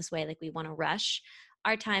listening feel this way, like we want to rush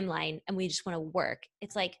our timeline and we just want to work.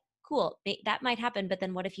 It's like, cool, that might happen, but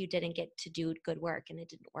then what if you didn't get to do good work and it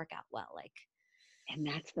didn't work out well? Like, And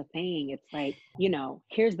that's the thing. It's like,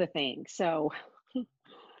 here's the thing.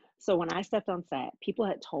 So when I stepped on set, people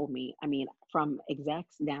had told me, I mean, from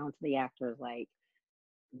execs down to the actors, like,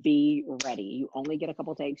 be ready. You only get a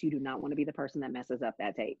couple takes. You do not want to be the person that messes up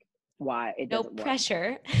that take. Why? It no doesn't work.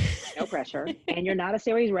 pressure. No pressure. And you're not a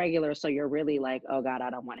series regular. So you're really like, oh God, I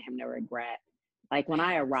don't want him to regret. Like when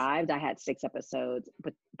I Right. arrived, I had 6 episodes,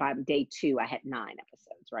 but by day 2, I had 9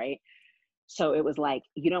 episodes, right? So it was like,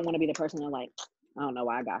 you don't want to be the person that like, I don't know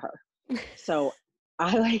why I got her. So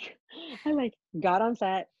I like, I like got on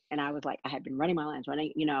set and I was like, I had been running my lines,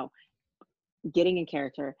 running, getting in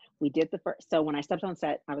character. We did the first, so when I stepped on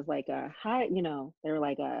set, I was like, hi, they were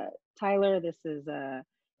like, Tyler, this is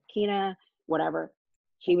Kina, whatever.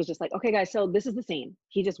 He was just like, okay, guys, so this is the scene.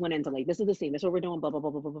 He just went into like, this is the scene. This is what we're doing, blah, blah,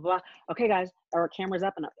 blah, blah, blah, blah, blah. Okay, guys, our camera's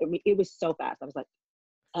up. And it was so fast. I was like,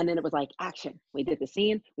 and then it was like action. We did the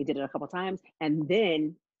scene. We did it a couple times. And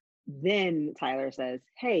then Tyler says,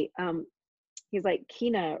 hey, he's like,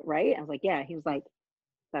 Kina, right? I was like, yeah. He was like,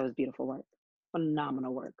 that was beautiful work.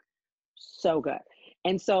 Phenomenal work. So good.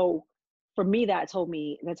 And so for me, that told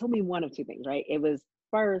me one of two things, right? It was,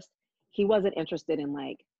 first, he wasn't interested in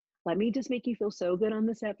like, let me just make you feel so good on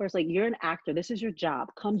the set first. Like, you're an actor. This is your job.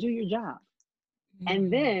 Come do your job.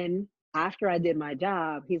 And then after I did my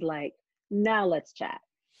job, he's like, now let's chat.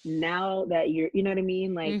 Now that you're, you know what I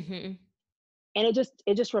mean? Like, and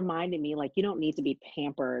it just reminded me, like, you don't need to be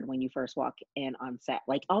pampered when you first walk in on set.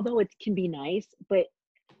 Like, although it can be nice, but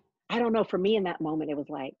I don't know, for me in that moment, it was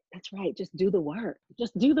like, that's right. Just do the work.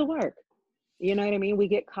 Just do the work. You know what I mean? We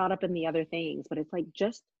get caught up in the other things, but it's like,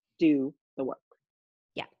 just do the work.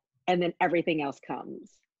 Yeah. And then everything else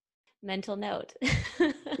comes. Mental note.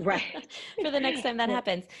 Right. For the next time that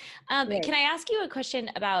happens. Right. Can I ask you a question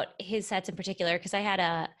about his sets in particular? Because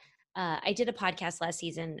I did a podcast last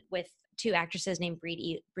season with two actresses named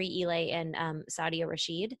Brie Ely and Sadia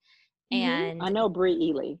Rashid. And I know Brie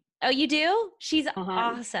Ely. Oh, you do? She's Uh-huh.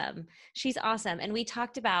 awesome. She's awesome. And we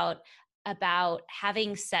talked about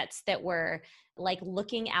having sets that were like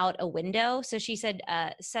looking out a window. So she said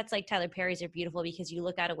sets like Tyler Perry's are beautiful because you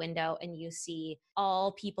look out a window and you see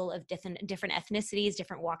all people of different ethnicities,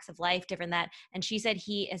 different walks of life, different that. And she said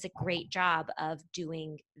he has a great job of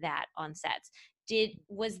doing that on sets. Did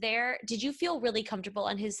you feel really comfortable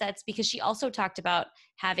on his sets? Because she also talked about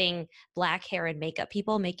having black hair and makeup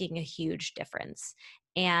people making a huge difference.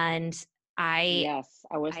 And Yes,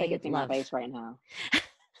 I wish they could see my face right now.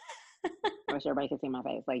 I wish everybody could see my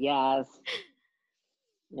face. Like, yes.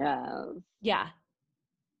 Yeah.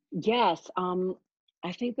 Yes.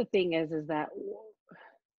 I think the thing is that,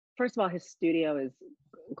 first of all, his studio is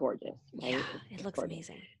gorgeous, right? Yeah, it looks gorgeous.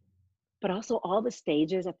 amazing. But also all the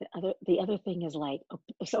stages at the other thing is like,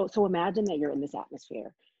 so imagine that you're in this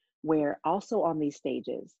atmosphere where also on these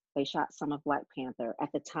stages, they shot some of Black Panther. At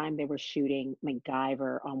the time they were shooting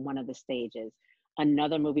MacGyver on one of the stages.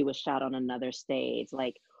 Another movie was shot on another stage.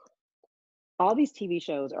 Like, all these TV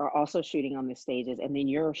shows are also shooting on the stages, and then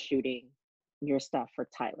you're shooting your stuff for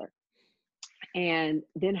Tyler. And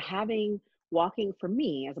then walking, for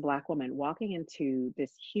me as a Black woman, walking into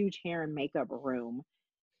this huge hair and makeup room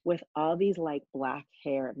with all these like Black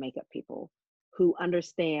hair and makeup people who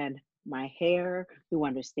understand my hair, who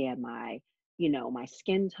understand my, my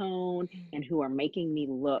skin tone, and who are making me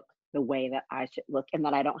look the way that I should look and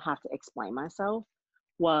that I don't have to explain myself,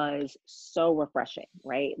 was so refreshing,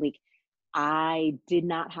 right? Like, I did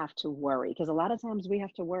not have to worry, because a lot of times we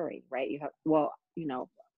have to worry, right?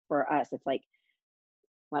 For us, it's like,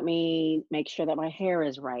 let me make sure that my hair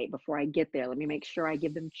is right before I get there. Let me make sure I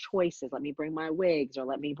give them choices. Let me bring my wigs, or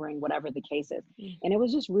let me bring whatever the case is. And it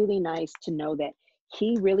was just really nice to know that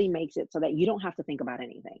he really makes it so that you don't have to think about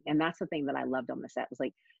anything. And that's the thing that I loved on the set, was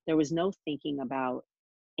like, there was no thinking about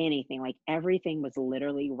anything. Like, everything was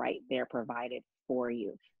literally right there, provided for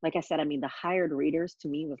you. Like I said, I mean, the hired readers to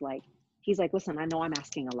me was like, he's like, listen, I know I'm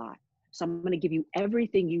asking a lot, so I'm going to give you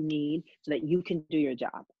everything you need so that you can do your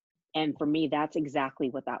job. And for me, that's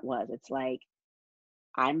exactly what that was. It's like,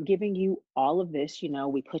 I'm giving you all of this,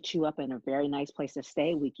 we put you up in a very nice place to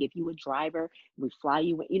stay. We give you a driver, we fly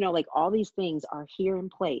you, like, all these things are here in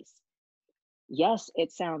place. Yes,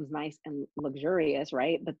 it sounds nice and luxurious,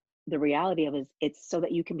 right? But the reality of it is, it's so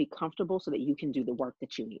that you can be comfortable, so that you can do the work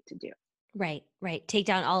that you need to do. Right. Take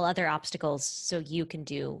down all other obstacles so you can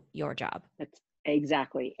do your job. That's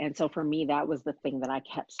exactly. And so for me, that was the thing that I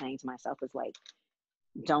kept saying to myself, is like,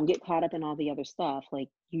 don't get caught up in all the other stuff. Like,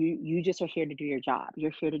 you just are here to do your job.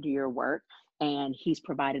 You're here to do your work. And he's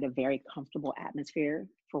provided a very comfortable atmosphere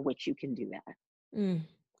for which you can do that.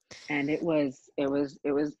 And it was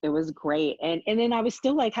great. And then I was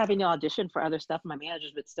still like having to audition for other stuff. My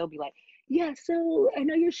managers would still be like, yeah, so I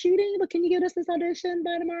know you're shooting, but can you get us this audition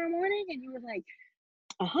by tomorrow morning? And you were like,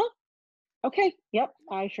 okay, yep,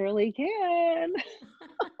 I surely can.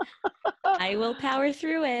 I will power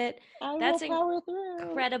through it. That's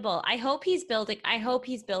incredible. I hope he's building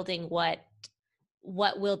what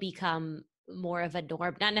will become more of a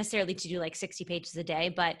norm, not necessarily to do like 60 pages a day,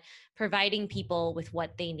 but providing people with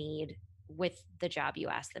what they need with the job you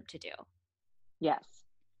ask them to do. Yes.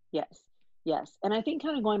 And I think,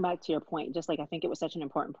 kind of going back to your point, just like, I think it was such an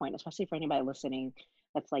important point, especially for anybody listening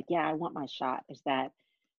that's like, yeah, I want my shot, is that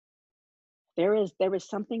there is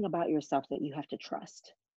something about yourself that you have to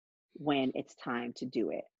trust when it's time to do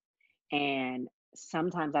it. And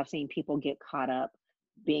sometimes I've seen people get caught up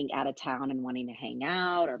being out of town and wanting to hang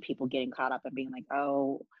out, or people getting caught up and being like,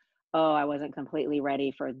 oh, I wasn't completely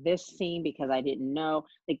ready for this scene because I didn't know.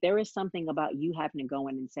 Like, there is something about you having to go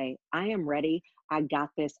in and say, I am ready. I got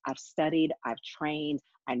this. I've studied. I've trained.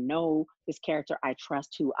 I know this character. I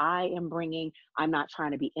trust who I am bringing. I'm not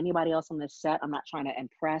trying to be anybody else on this set. I'm not trying to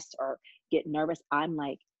impress or get nervous. I'm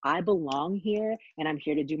like, I belong here and I'm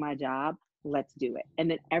here to do my job. Let's do it. And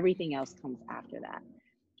then everything else comes after that.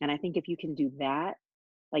 And I think if you can do that,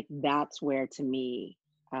 like, that's where, to me,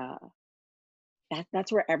 uh,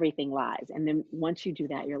 that's where everything lies. And then once you do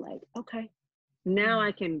that, you're like, okay, now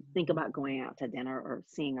I can think about going out to dinner or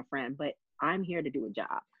seeing a friend, but I'm here to do a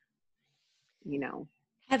job, you know?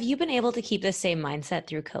 Have you been able to keep the same mindset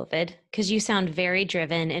through COVID? Because you sound very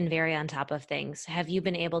driven and very on top of things. Have you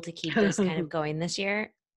been able to keep this kind of going this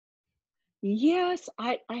year? Yes,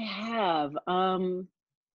 I have.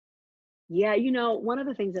 Yeah, one of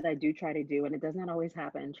the things that I do try to do, and it does not always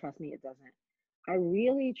happen, trust me, it doesn't. I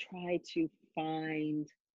really try to find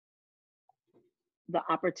the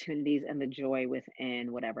opportunities and the joy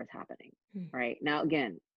within whatever's happening. Hmm. Right. Now,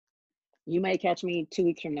 again, you may catch me 2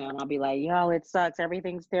 weeks from now and I'll be like, yo, it sucks.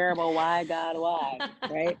 Everything's terrible. Why, God, why?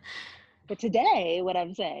 Right. But today, what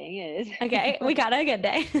I'm saying is, Okay, we got a good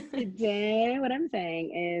day. today, what I'm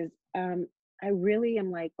saying is, I really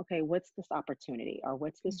am like, okay, what's this opportunity or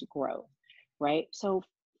what's this growth? Right. So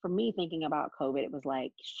for me, thinking about COVID, it was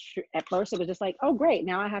like, at first, it was just like, oh, great.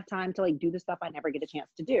 Now I have time to like do the stuff I never get a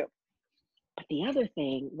chance to do. But the other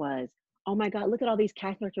thing was, oh my God, look at all these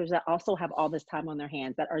cast members that also have all this time on their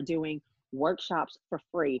hands, that are doing workshops for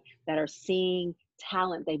free, that are seeing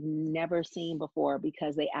talent they've never seen before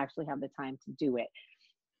because they actually have the time to do it.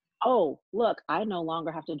 Oh, look, I no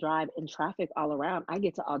longer have to drive in traffic all around. I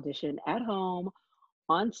get to audition at home,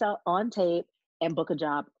 on tape, and book a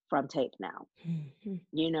job from tape now, Mhm.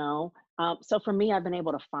 you know? So for me, I've been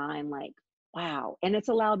able to find like, wow. And it's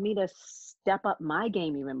allowed me to step up my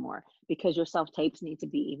game even more, because your self tapes need to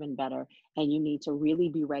be even better, and you need to really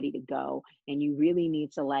be ready to go. And you really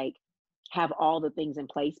need to like have all the things in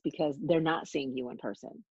place because they're not seeing you in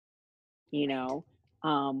person, you Right. know?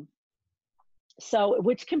 Um, so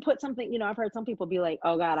which can put something, I've heard some people be like,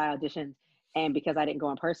 oh God, I auditioned and because I didn't go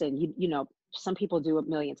in person, some people do a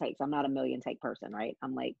million takes. I'm not a million take person, right?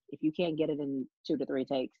 I'm like, if you can't get it in 2 to 3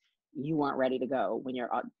 takes, you weren't ready to go when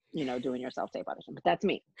you're doing your self-tape audition. But that's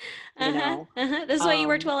me, you Uh-huh. know. Uh-huh. This is why you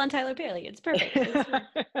worked Um well on Tyler Perry. It's perfect. It's fine.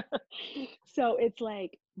 so it's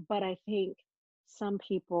like, but I think some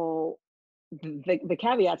people, the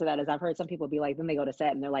caveat to that is, I've heard some people be like, then they go to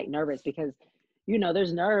set and they're like nervous because,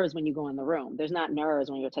 there's nerves when you go in the room. There's not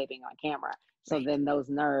nerves when you're taping on camera. So Right. then those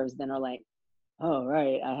nerves then are like, oh,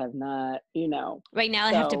 right, I have not. Right now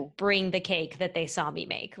I have to So bring the cake that they saw me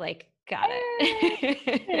make. Like, got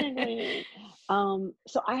it.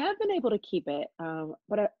 so I have been able to keep it.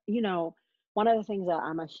 But one of the things that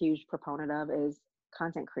I'm a huge proponent of is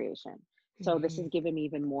content creation. So this has Mhm. given me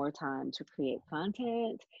even more time to create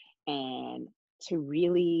content and to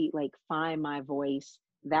really like find my voice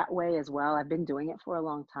that way as well. I've been doing it for a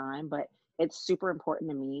long time, but it's super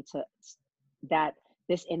important to me that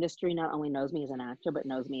this industry not only knows me as an actor, but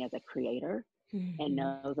knows me as a creator, and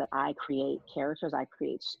Mhm. knows that I create characters, I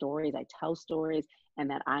create stories, I tell stories,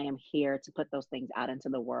 and that I am here to put those things out into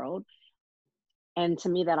the world. And to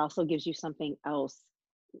me, that also gives you something else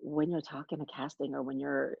when you're talking to casting, or when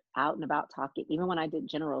you're out and about talking. Even when I did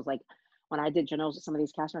generals, like when I did generals with some of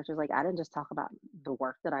these cast directors, like I didn't just talk about the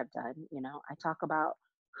work that I've done, I talk about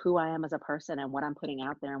who I am as a person and what I'm putting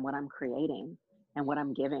out there and what I'm creating and what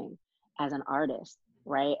I'm giving as an artist,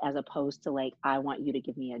 right? As opposed to like, I want you to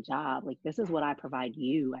give me a job. Like, this is what I provide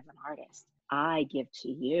you as an artist. I give to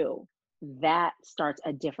you. That starts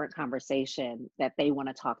a different conversation that they want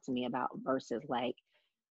to talk to me about, versus like,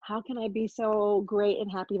 how can I be so great and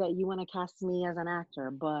happy that you want to cast me as an actor,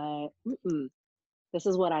 but this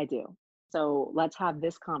is what I do. So let's have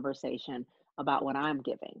this conversation about what I'm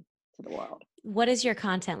giving to the world. What does your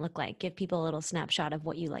content look like? Give people a little snapshot of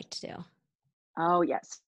what you like to do. Oh,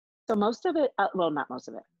 yes. So most of it, well, not most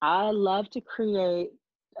of it. I love to create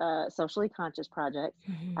socially conscious projects.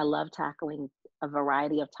 I Mhm. love tackling a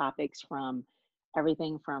variety of topics, from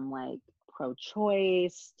everything from like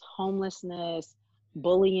pro-choice, homelessness,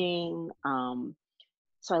 bullying.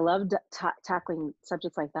 So I love tackling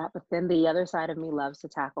subjects like that. But then the other side of me loves to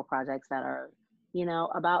tackle projects that are,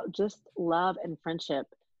 about just love and friendship,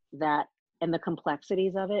 that and the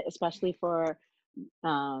complexities of it, especially for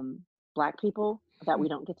um, Black people that we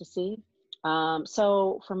don't get to see.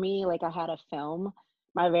 So for me, like I had a film.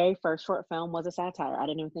 My very first short film was a satire. I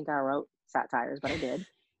didn't even think I wrote satires, but I did.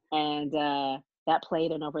 And that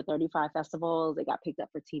played in over 35 festivals. It got picked up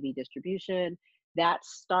for TV distribution. That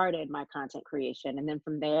started my content creation. And then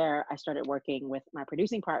from there, I started working with my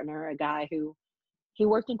producing partner, a guy who he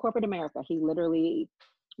worked in corporate America. He literally,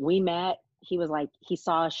 we met. He was like, he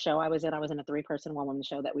saw a show I was in. I was in a 3-person, 1-woman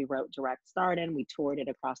show that we wrote direct starred in. We toured it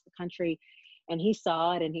across the country. And he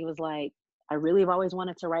saw it and he was like, I really have always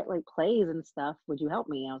wanted to write like plays and stuff. Would you help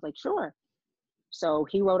me? I was like, sure. So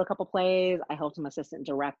he wrote a couple plays. I helped him assistant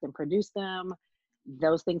direct and produce them.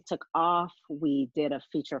 Those things took off. We did a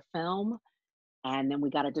feature film and then we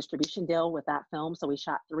got a distribution deal with that film. So we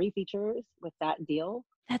shot 3 features with that deal.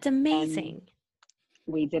 That's And amazing.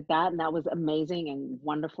 we did that and that was amazing and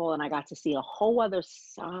wonderful. And I got to see a whole other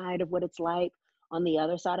side of what it's like on the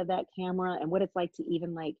other side of that camera and what it's like to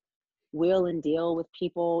even like wheel and deal with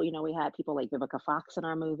people. You know, we had people like Vivica Fox in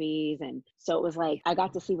our movies. And so it was like, I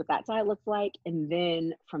got to see what that side looks like. And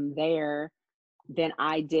then from there, then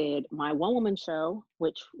I did my 1-woman show,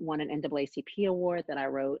 which won an NAACP award that I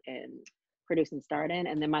wrote and produced and starred in.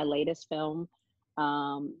 And then my latest film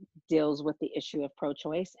deals with the issue of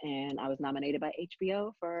pro-choice. And I was nominated by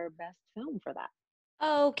HBO for best film for that.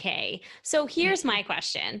 Okay. So here's my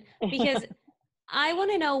question, because I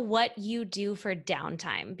want to know what you do for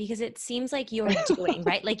downtime, because it seems like you're doing,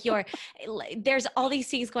 right? Like there's all these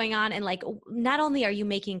things going on, and like not only are you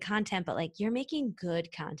making content, but like you're making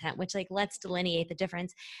good content, which like let's delineate the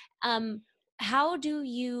difference. How do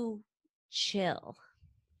you chill?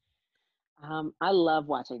 I love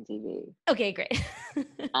watching TV. Okay, great.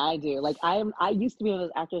 I do. Like I used to be one of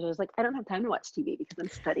those actors. I was like, I don't have time to watch TV because I'm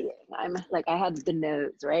studying. I'm like, I had the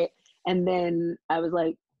notes, right? And then I was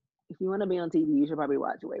like, if you want to be on TV, you should probably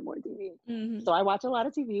watch way more TV. Mhm. So I watch a lot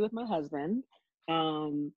of TV with my husband.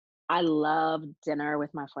 Um, I love dinner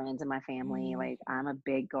with my friends and my family. Mm. Like I'm a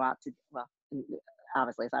big go out to, well,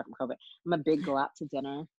 obviously aside from COVID, I'm a big go out to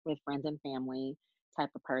dinner with friends and family type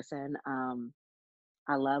of person.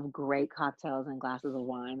 I love great cocktails and glasses of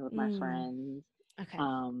wine with my Mm. friends. Okay.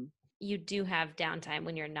 Um, You do have downtime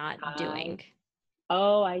when you're not I doing.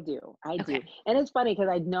 Oh, I do. I do. Okay. And it's funny because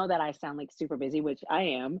I know that I sound like super busy, which I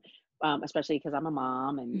am, especially because I'm a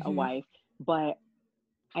mom and a Hmm. wife. But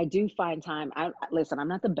I do find time. Listen, I'm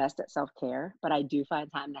not the best at self-care, but I do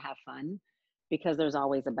find time to have fun because there's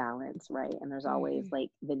always a balance, right? And there's always Hmm.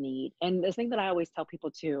 like the need. And the thing that I always tell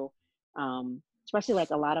people too, especially like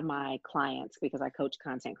a lot of my clients, because I coach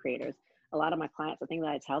content creators, a lot of my clients, the thing that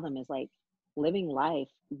I tell them is like living life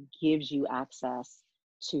gives you access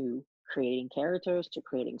to creating characters, to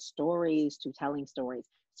creating stories, to telling stories.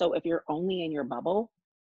 So if you're only in your bubble,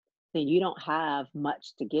 then you don't have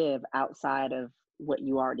much to give outside of what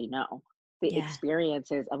you already know. The Yeah.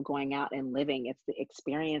 experiences of going out and living, it's the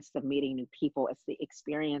experience of meeting new people, it's the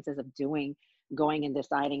experiences of going and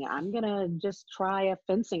deciding, I'm going to just try a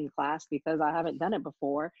fencing class because I haven't done it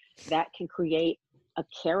before. That can create a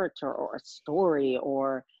character or a story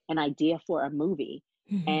or an idea for a movie.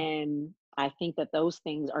 Hmm. And I think that those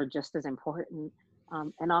things are just as important.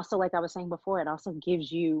 And also, like I was saying before, it also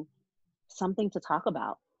gives you something to talk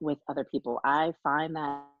about with other people. I find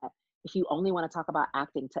that if you only want to talk about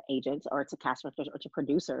acting to agents or to cast directors or to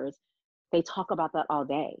producers, they talk about that all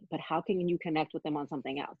day. But how can you connect with them on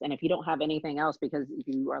something else? And if you don't have anything else because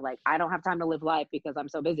you are like, I don't have time to live life because I'm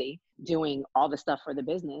so busy doing all the stuff for the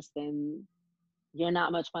business, then you're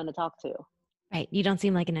not much fun to talk to. Right. You don't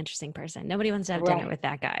seem like an interesting person. Nobody wants to have dinner Right. with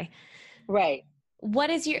that guy. Right. What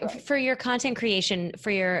is your Right. for your content creation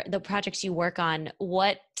for the projects you work on?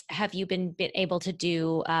 What have you been able to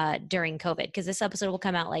do during COVID? Because this episode will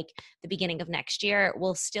come out like the beginning of next year.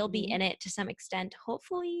 We'll still be Mhm. in it to some extent,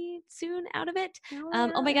 hopefully soon out of it. Oh,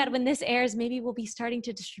 Oh my God, yeah. when this airs, maybe we'll be starting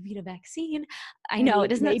to distribute a vaccine. I know, Right.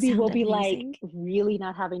 doesn't that Maybe sound we'll be like amazing? really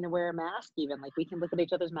not having to wear a mask, even like we can look at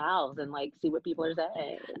each other's mouths and like see what people are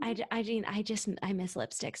saying. I miss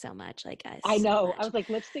lipstick so much, like I so know. I much. was like,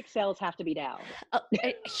 lipstick sales have to be down.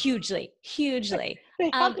 Hugely, hugely. They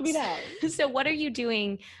have to be So, down. so what are you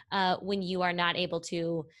doing when you are not able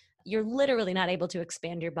to? You're literally not able to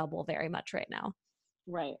expand your bubble very much right now.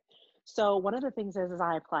 Right. So one of the things is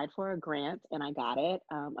I applied for a grant and I got it,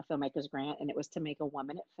 a filmmaker's grant, and it was to make a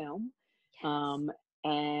 1-minute film. Yes. Um,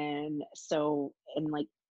 and so in like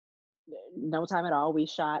no time at all,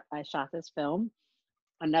 I shot this film,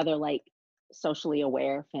 another like socially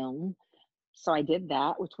aware film. So I did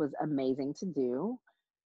that, which was amazing to do.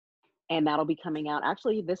 And that'll be coming out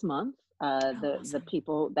actually this month. Oh, The awesome.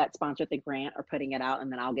 people that sponsored the grant are putting it out,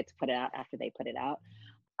 and then I'll get to put it out after they put it out.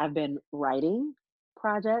 I've been writing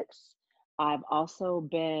projects. I've also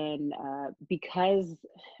been because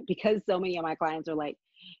so many of my clients are like,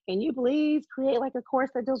 "Can you please create like a course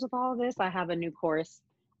that deals with all of this?" I have a new course,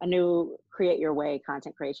 a new Create Your Way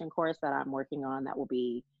content creation course that I'm working on that will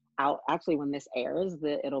be out actually when this airs.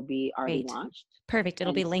 It'll be already Great. launched, Perfect. It'll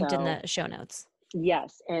and be linked in so the show notes.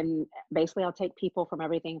 yes, and basically I'll take people from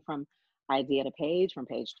everything from idea to page, from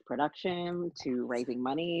page to production, to raising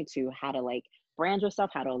money, to how to like brand yourself,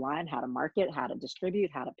 how to align, how to market, how to distribute,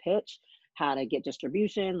 how to pitch, how to get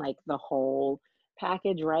distribution, like the whole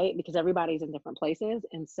package, right? Because everybody's in different places.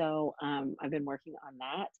 And so I've been working on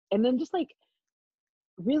that. And then just like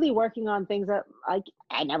really working on things that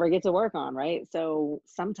I never get to work on, right? So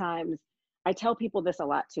sometimes I tell people this a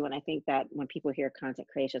lot too, and I think that when people hear content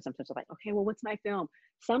creation, sometimes they're like, okay, well, what's my film?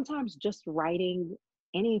 Sometimes just writing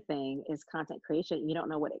anything is content creation. You don't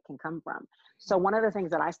know what it can come from. So one of the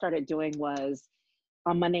things that I started doing was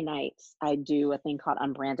on Monday nights, I do a thing called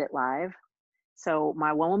Unbranded Live. So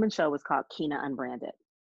my one woman show was called Kina Unbranded.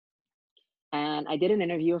 And I did an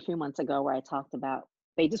interview a few months ago where I talked about,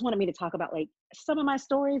 they just wanted me to talk about like some of my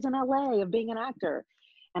stories in LA of being an actor.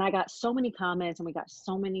 And I got so many comments and we got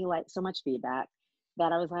so many, like, so much feedback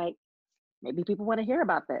that I was like, maybe people want to hear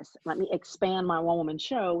about this. Let me expand my one woman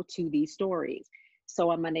show to these stories. So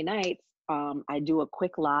on Monday nights, I do a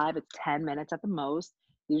quick live, it's 10 minutes at the most,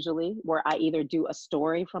 usually, where I either do a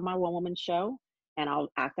story from my one woman show and I'll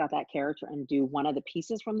act out that character and do one of the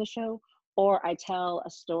pieces from the show, or I tell a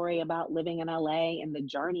story about living in LA and the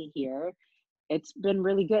journey here. It's been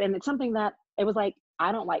really good. And it's something that it was like,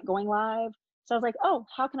 I don't like going live. So I was like, oh,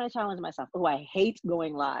 how can I challenge myself? Oh, I hate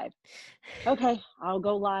going live. Okay, I'll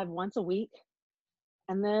go live once a week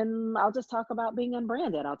and then I'll just talk about being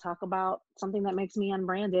unbranded. I'll talk about something that makes me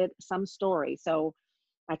unbranded, some story. So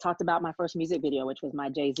I talked about my first music video, which was my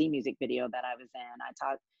Jay-Z music video that I was in. I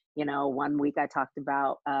talked, one week I talked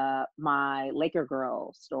about my Laker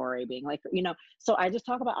girl story being like, so I just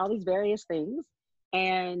talk about all these various things.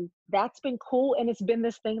 And that's been cool. And it's been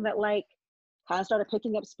this thing that like kind of started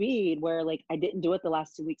picking up speed where like I didn't do it the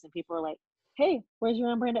last 2 weeks and people were like, hey, where's your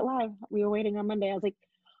Unbranded Live? We were waiting on Monday. I was like,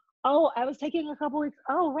 oh, I was taking a couple weeks.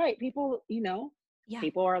 Oh, right. People, Yeah.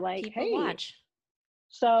 people are like, People hey. watch.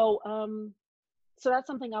 So, so that's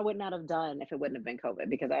something I would not have done if it wouldn't have been COVID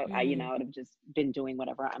because I would have just been doing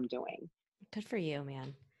whatever I'm doing. Good for you,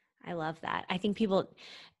 man. I love that. I think people,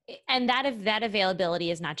 and that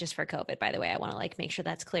availability is not just for COVID, by the way. I want to like make sure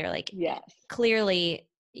that's clear. Like Yes. clearly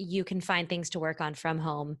you can find things to work on from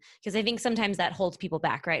home because I think sometimes that holds people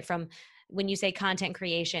back, right? From when you say content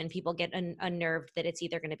creation, people get unnerved that it's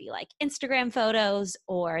either going to be like Instagram photos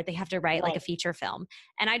or they have to write like a Right. feature film.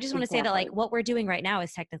 And I just want to say that Exactly. like what we're doing right now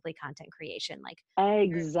is technically content creation. Like you're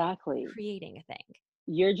Exactly. creating a thing.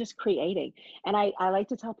 You're just creating. And I like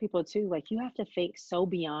to tell people too, like you have to think so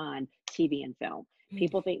beyond TV and film. Mm.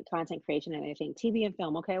 People think content creation and they think TV and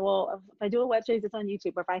film. Okay, well, if I do a web series, it's on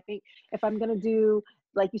YouTube. Or if I'm gonna do,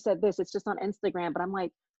 like you said, this, it's just on Instagram. But I'm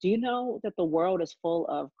like, do you know that the world is full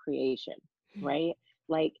of creation, right?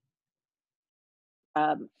 Like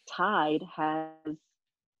Tide has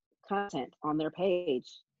content on their page.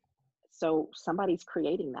 So somebody's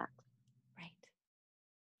creating that.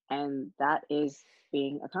 Right. And that is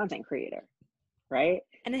being a content creator, right?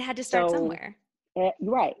 And it had to start So, somewhere.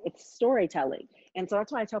 right, it's storytelling. And so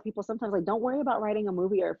that's why I tell people sometimes, like, don't worry about writing a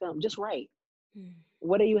movie or a film, just write. Mm.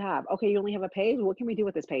 What do you have? Okay, you only have a page. What can we do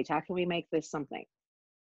with this page? How can we make this something?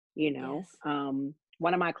 Yes.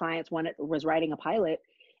 One of my clients was writing a pilot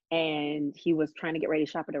and he was trying to get ready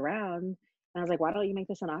to shop it around. And I was like, why don't you make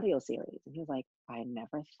this an audio series? And he was like, I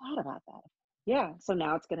never thought about that. Yeah. So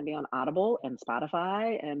now it's going to be on Audible and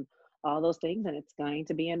Spotify and all those things. And it's going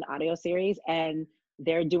to be an audio series. And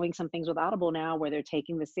they're doing some things with Audible now where they're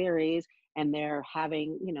taking the series and they're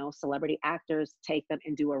having, celebrity actors take them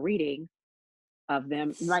and do a reading of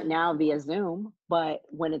them right now via Zoom. But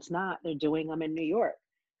when it's not, they're doing them in New York.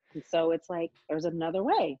 And so it's like, there's another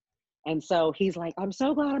way. And so he's like, I'm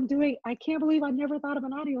so glad I can't believe I never thought of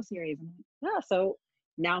an audio series. And I'm like, yeah. So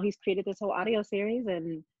now he's created this whole audio series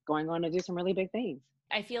and going on to do some really big things.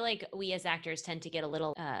 I feel like we as actors tend to get a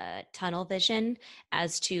little tunnel vision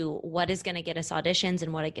as to what is going to get us auditions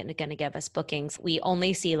and what is going to give us bookings. We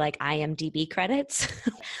only see like IMDb credits.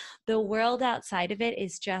 The world outside of it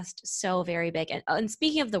is just so very big. And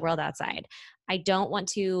speaking of the world outside, I don't want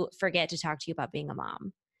to forget to talk to you about being a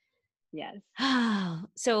mom. Yes.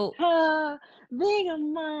 So being a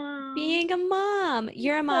mom. Being a mom.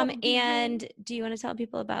 You're a mom. So And do you want to tell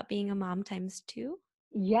people about being a mom times two?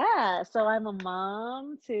 yeah. So I'm a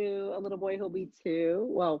mom to a little boy who'll be 2.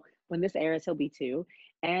 Well, when this airs, he'll be 2.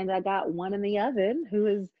 And I got one in the oven who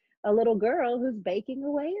is a little girl who's baking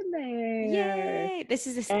away in there. Yay!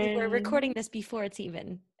 We're And recording this before it's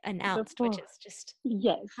even announced, which before, is just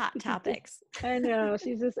yes, hot which is just, topics. I know,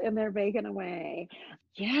 she's just in there baking away.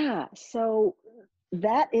 Yeah, so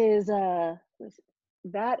that is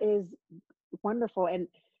that is wonderful. And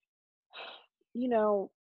you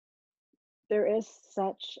know, there is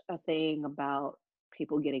such a thing about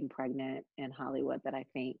people getting pregnant in Hollywood that I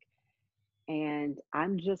think, and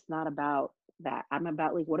I'm just not about that. I'm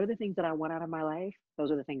about like, what are the things that I want out of my life?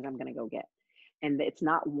 Those are the things I'm going to go get. And it's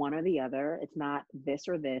not one or the other. It's not this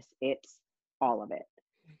or this. It's all of it.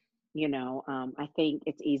 I think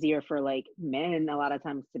it's easier for like men a lot of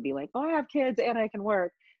times to be like, oh, I have kids and I can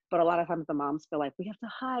work. But a lot of times the moms feel like we have to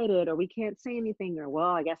hide it or we can't say anything or, well,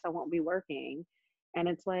 I guess I won't be working. And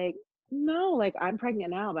it's like, no, like I'm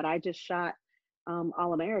pregnant now, but I just shot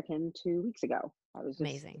All American 2 weeks ago.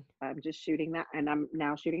 Amazing. I'm just shooting that and I'm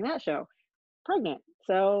now shooting that show pregnant.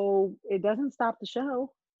 So it doesn't stop the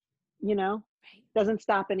show, you know, Right. doesn't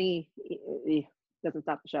stop doesn't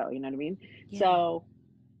stop the show. You know what I mean? Yeah. So,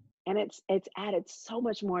 and it's added so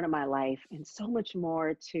much more to my life and so much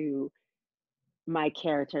more to my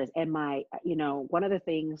characters and one of the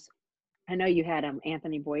things. I know you had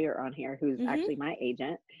Anthony Boyer on here, who's Mm-hmm. actually my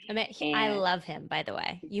agent, I and love him, by the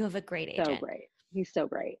way. You have a great so agent. great. He's so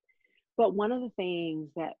great. But one of the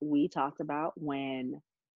things that we talked about when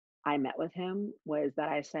I met with him was that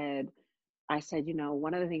I said,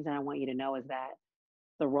 one of the things that I want you to know is that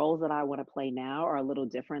the roles that I want to play now are a little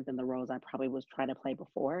different than the roles I probably was trying to play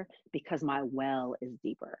before because my well is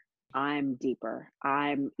deeper. I'm deeper.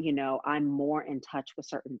 I'm more in touch with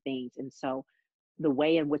certain things. And so the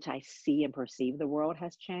way in which I see and perceive the world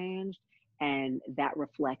has changed. And that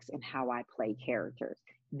reflects in how I play characters.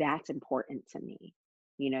 That's important to me.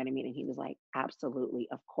 You know what I mean? And he was like, absolutely,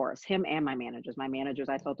 of course. Him and my managers,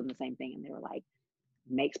 I told them the same thing. And they were like,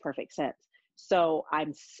 makes perfect sense. So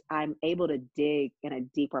I'm able to dig in a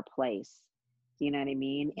deeper place. You know what I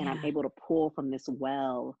mean? And I'm Yeah. able to pull from this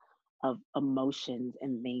well of emotions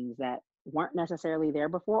and things that weren't necessarily there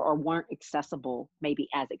before or weren't accessible, maybe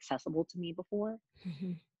as accessible to me before.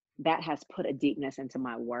 Mm-hmm. That has put a deepness into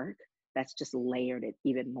my work that's just layered it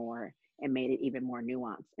even more and made it even more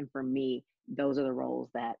nuanced. And for me, those are the roles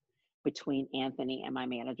that between Anthony and my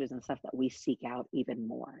managers and stuff that we seek out even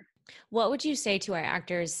more. What would you say to our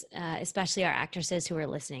actors, especially our actresses who are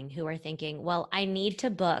listening, who are thinking, well, I need to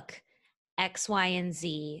book X, Y, and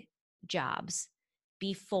Z jobs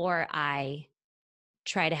before I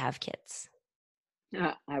try to have kids?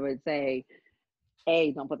 I would say,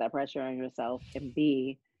 A, don't put that pressure on yourself. And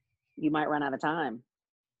B, you might run out of time.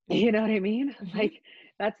 You know what I mean? Mm-hmm. Like,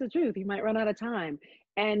 that's the truth. You might run out of time.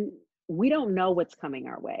 And we don't know what's coming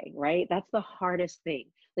our way, right? That's the hardest thing.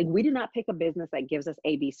 Like, we did not pick a business that gives us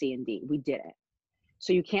A, B, C, and D. We didn't.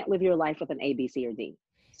 So you can't live your life with an A, B, C, or D.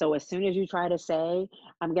 So as soon as you try to say,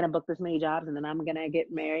 I'm going to book this many jobs and then I'm going to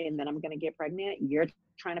get married and then I'm going to get pregnant, you're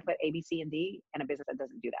trying to put A, B, C, and D in a business that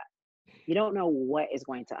doesn't do that. You don't know what is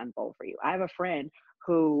going to unfold for you. I have a friend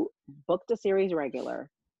who booked a series regular,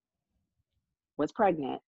 was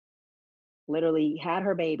pregnant, literally had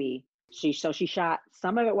her baby. She shot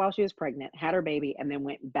some of it while she was pregnant, had her baby, and then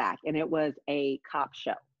went back. And it was a cop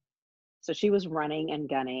show. So she was running and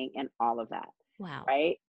gunning and all of that, Wow.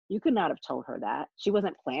 right? You could not have told her that. She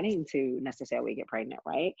wasn't planning to necessarily get pregnant,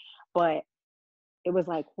 right? But it was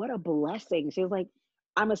like, what a blessing. She was like,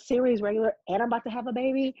 I'm a series regular and I'm about to have a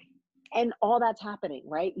baby. And all that's happening,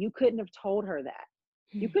 right? You couldn't have told her that.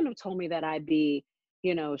 You couldn't have told me that I'd be,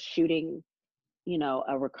 shooting,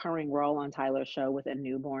 a recurring role on Tyler's show with a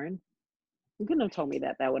newborn. You couldn't have told me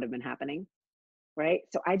that that would have been happening, right?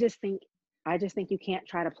 So I just think you can't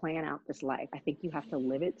try to plan out this life. I think you have to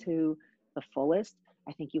live it to the fullest.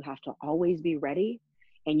 I think you have to always be ready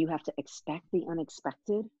and you have to expect the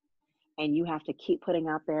unexpected and you have to keep putting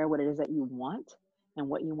out there what it is that you want and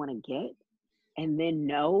what you want to get and then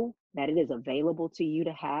know that it is available to you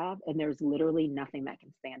to have and there's literally nothing that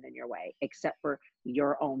can stand in your way except for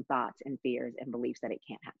your own thoughts and fears and beliefs that it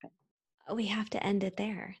can't happen. We have to end it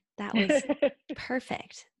there. That was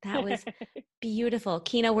perfect. That was beautiful.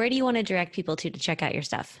 Kina, where do you want to direct people to check out your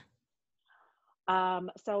stuff?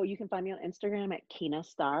 So you can find me on Instagram at Keena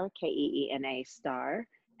Star, Keena Star.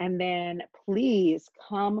 And then please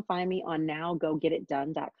come find me on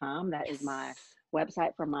nowgogetitdone.com. That is my Yes.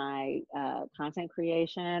 website for my content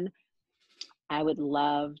creation. I would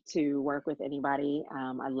love to work with anybody.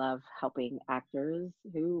 I love helping actors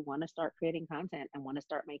who want to start creating content and want to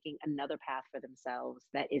start making another path for themselves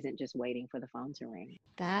that isn't just waiting for the phone to ring.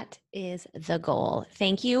 That is the goal.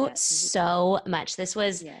 Thank you That is the goal. so much. This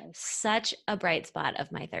was Yes. such a bright spot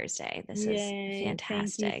of my Thursday. This is Yay. Thank you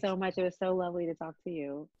fantastic. so much. It was so lovely to talk to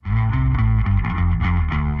you.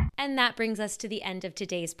 And that brings us to the end of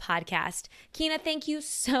today's podcast. Kina, thank you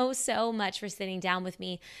so much for sitting down with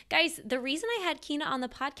me. Guys, the reason I had Kina on the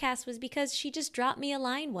podcast was because she just dropped me a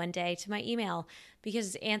line one day to my email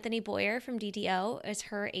because Anthony Boyer from DDO is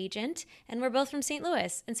her agent and we're both from St.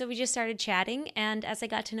 Louis. And so we just started chatting. And as I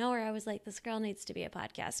got to know her, I was like, this girl needs to be a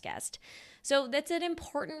podcast guest. So that's an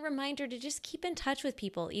important reminder to just keep in touch with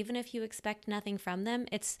people, even if you expect nothing from them.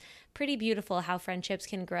 It's pretty beautiful how friendships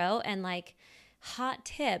can grow. And like, hot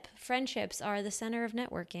tip, friendships are the center of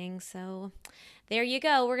networking. So there you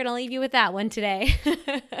go. We're going to leave you with that one today.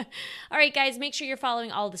 All right, guys, make sure you're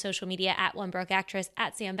following all the social media at One Broke Actress,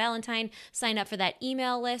 at Sam Valentine. Sign up for that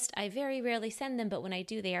email list. I very rarely send them, but when I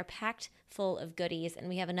do, they are packed full of goodies, and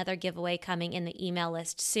we have another giveaway coming in the email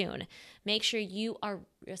list soon. Make sure you are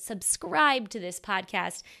subscribed to this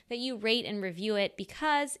podcast, that you rate and review it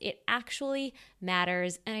because it actually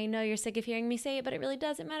matters. And I know you're sick of hearing me say it, but it really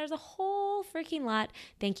does. It matters a whole freaking lot.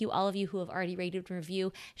 Thank you all of you who have already rated and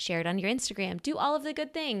reviewed, share it on your Instagram, do all of the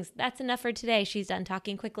good things. That's enough for today. She's done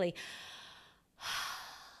talking quickly.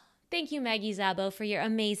 Thank you, Maggie Zabo, for your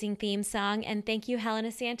amazing theme song, and thank you, Helena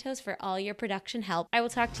Santos, for all your production help. I will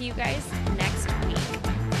talk to you guys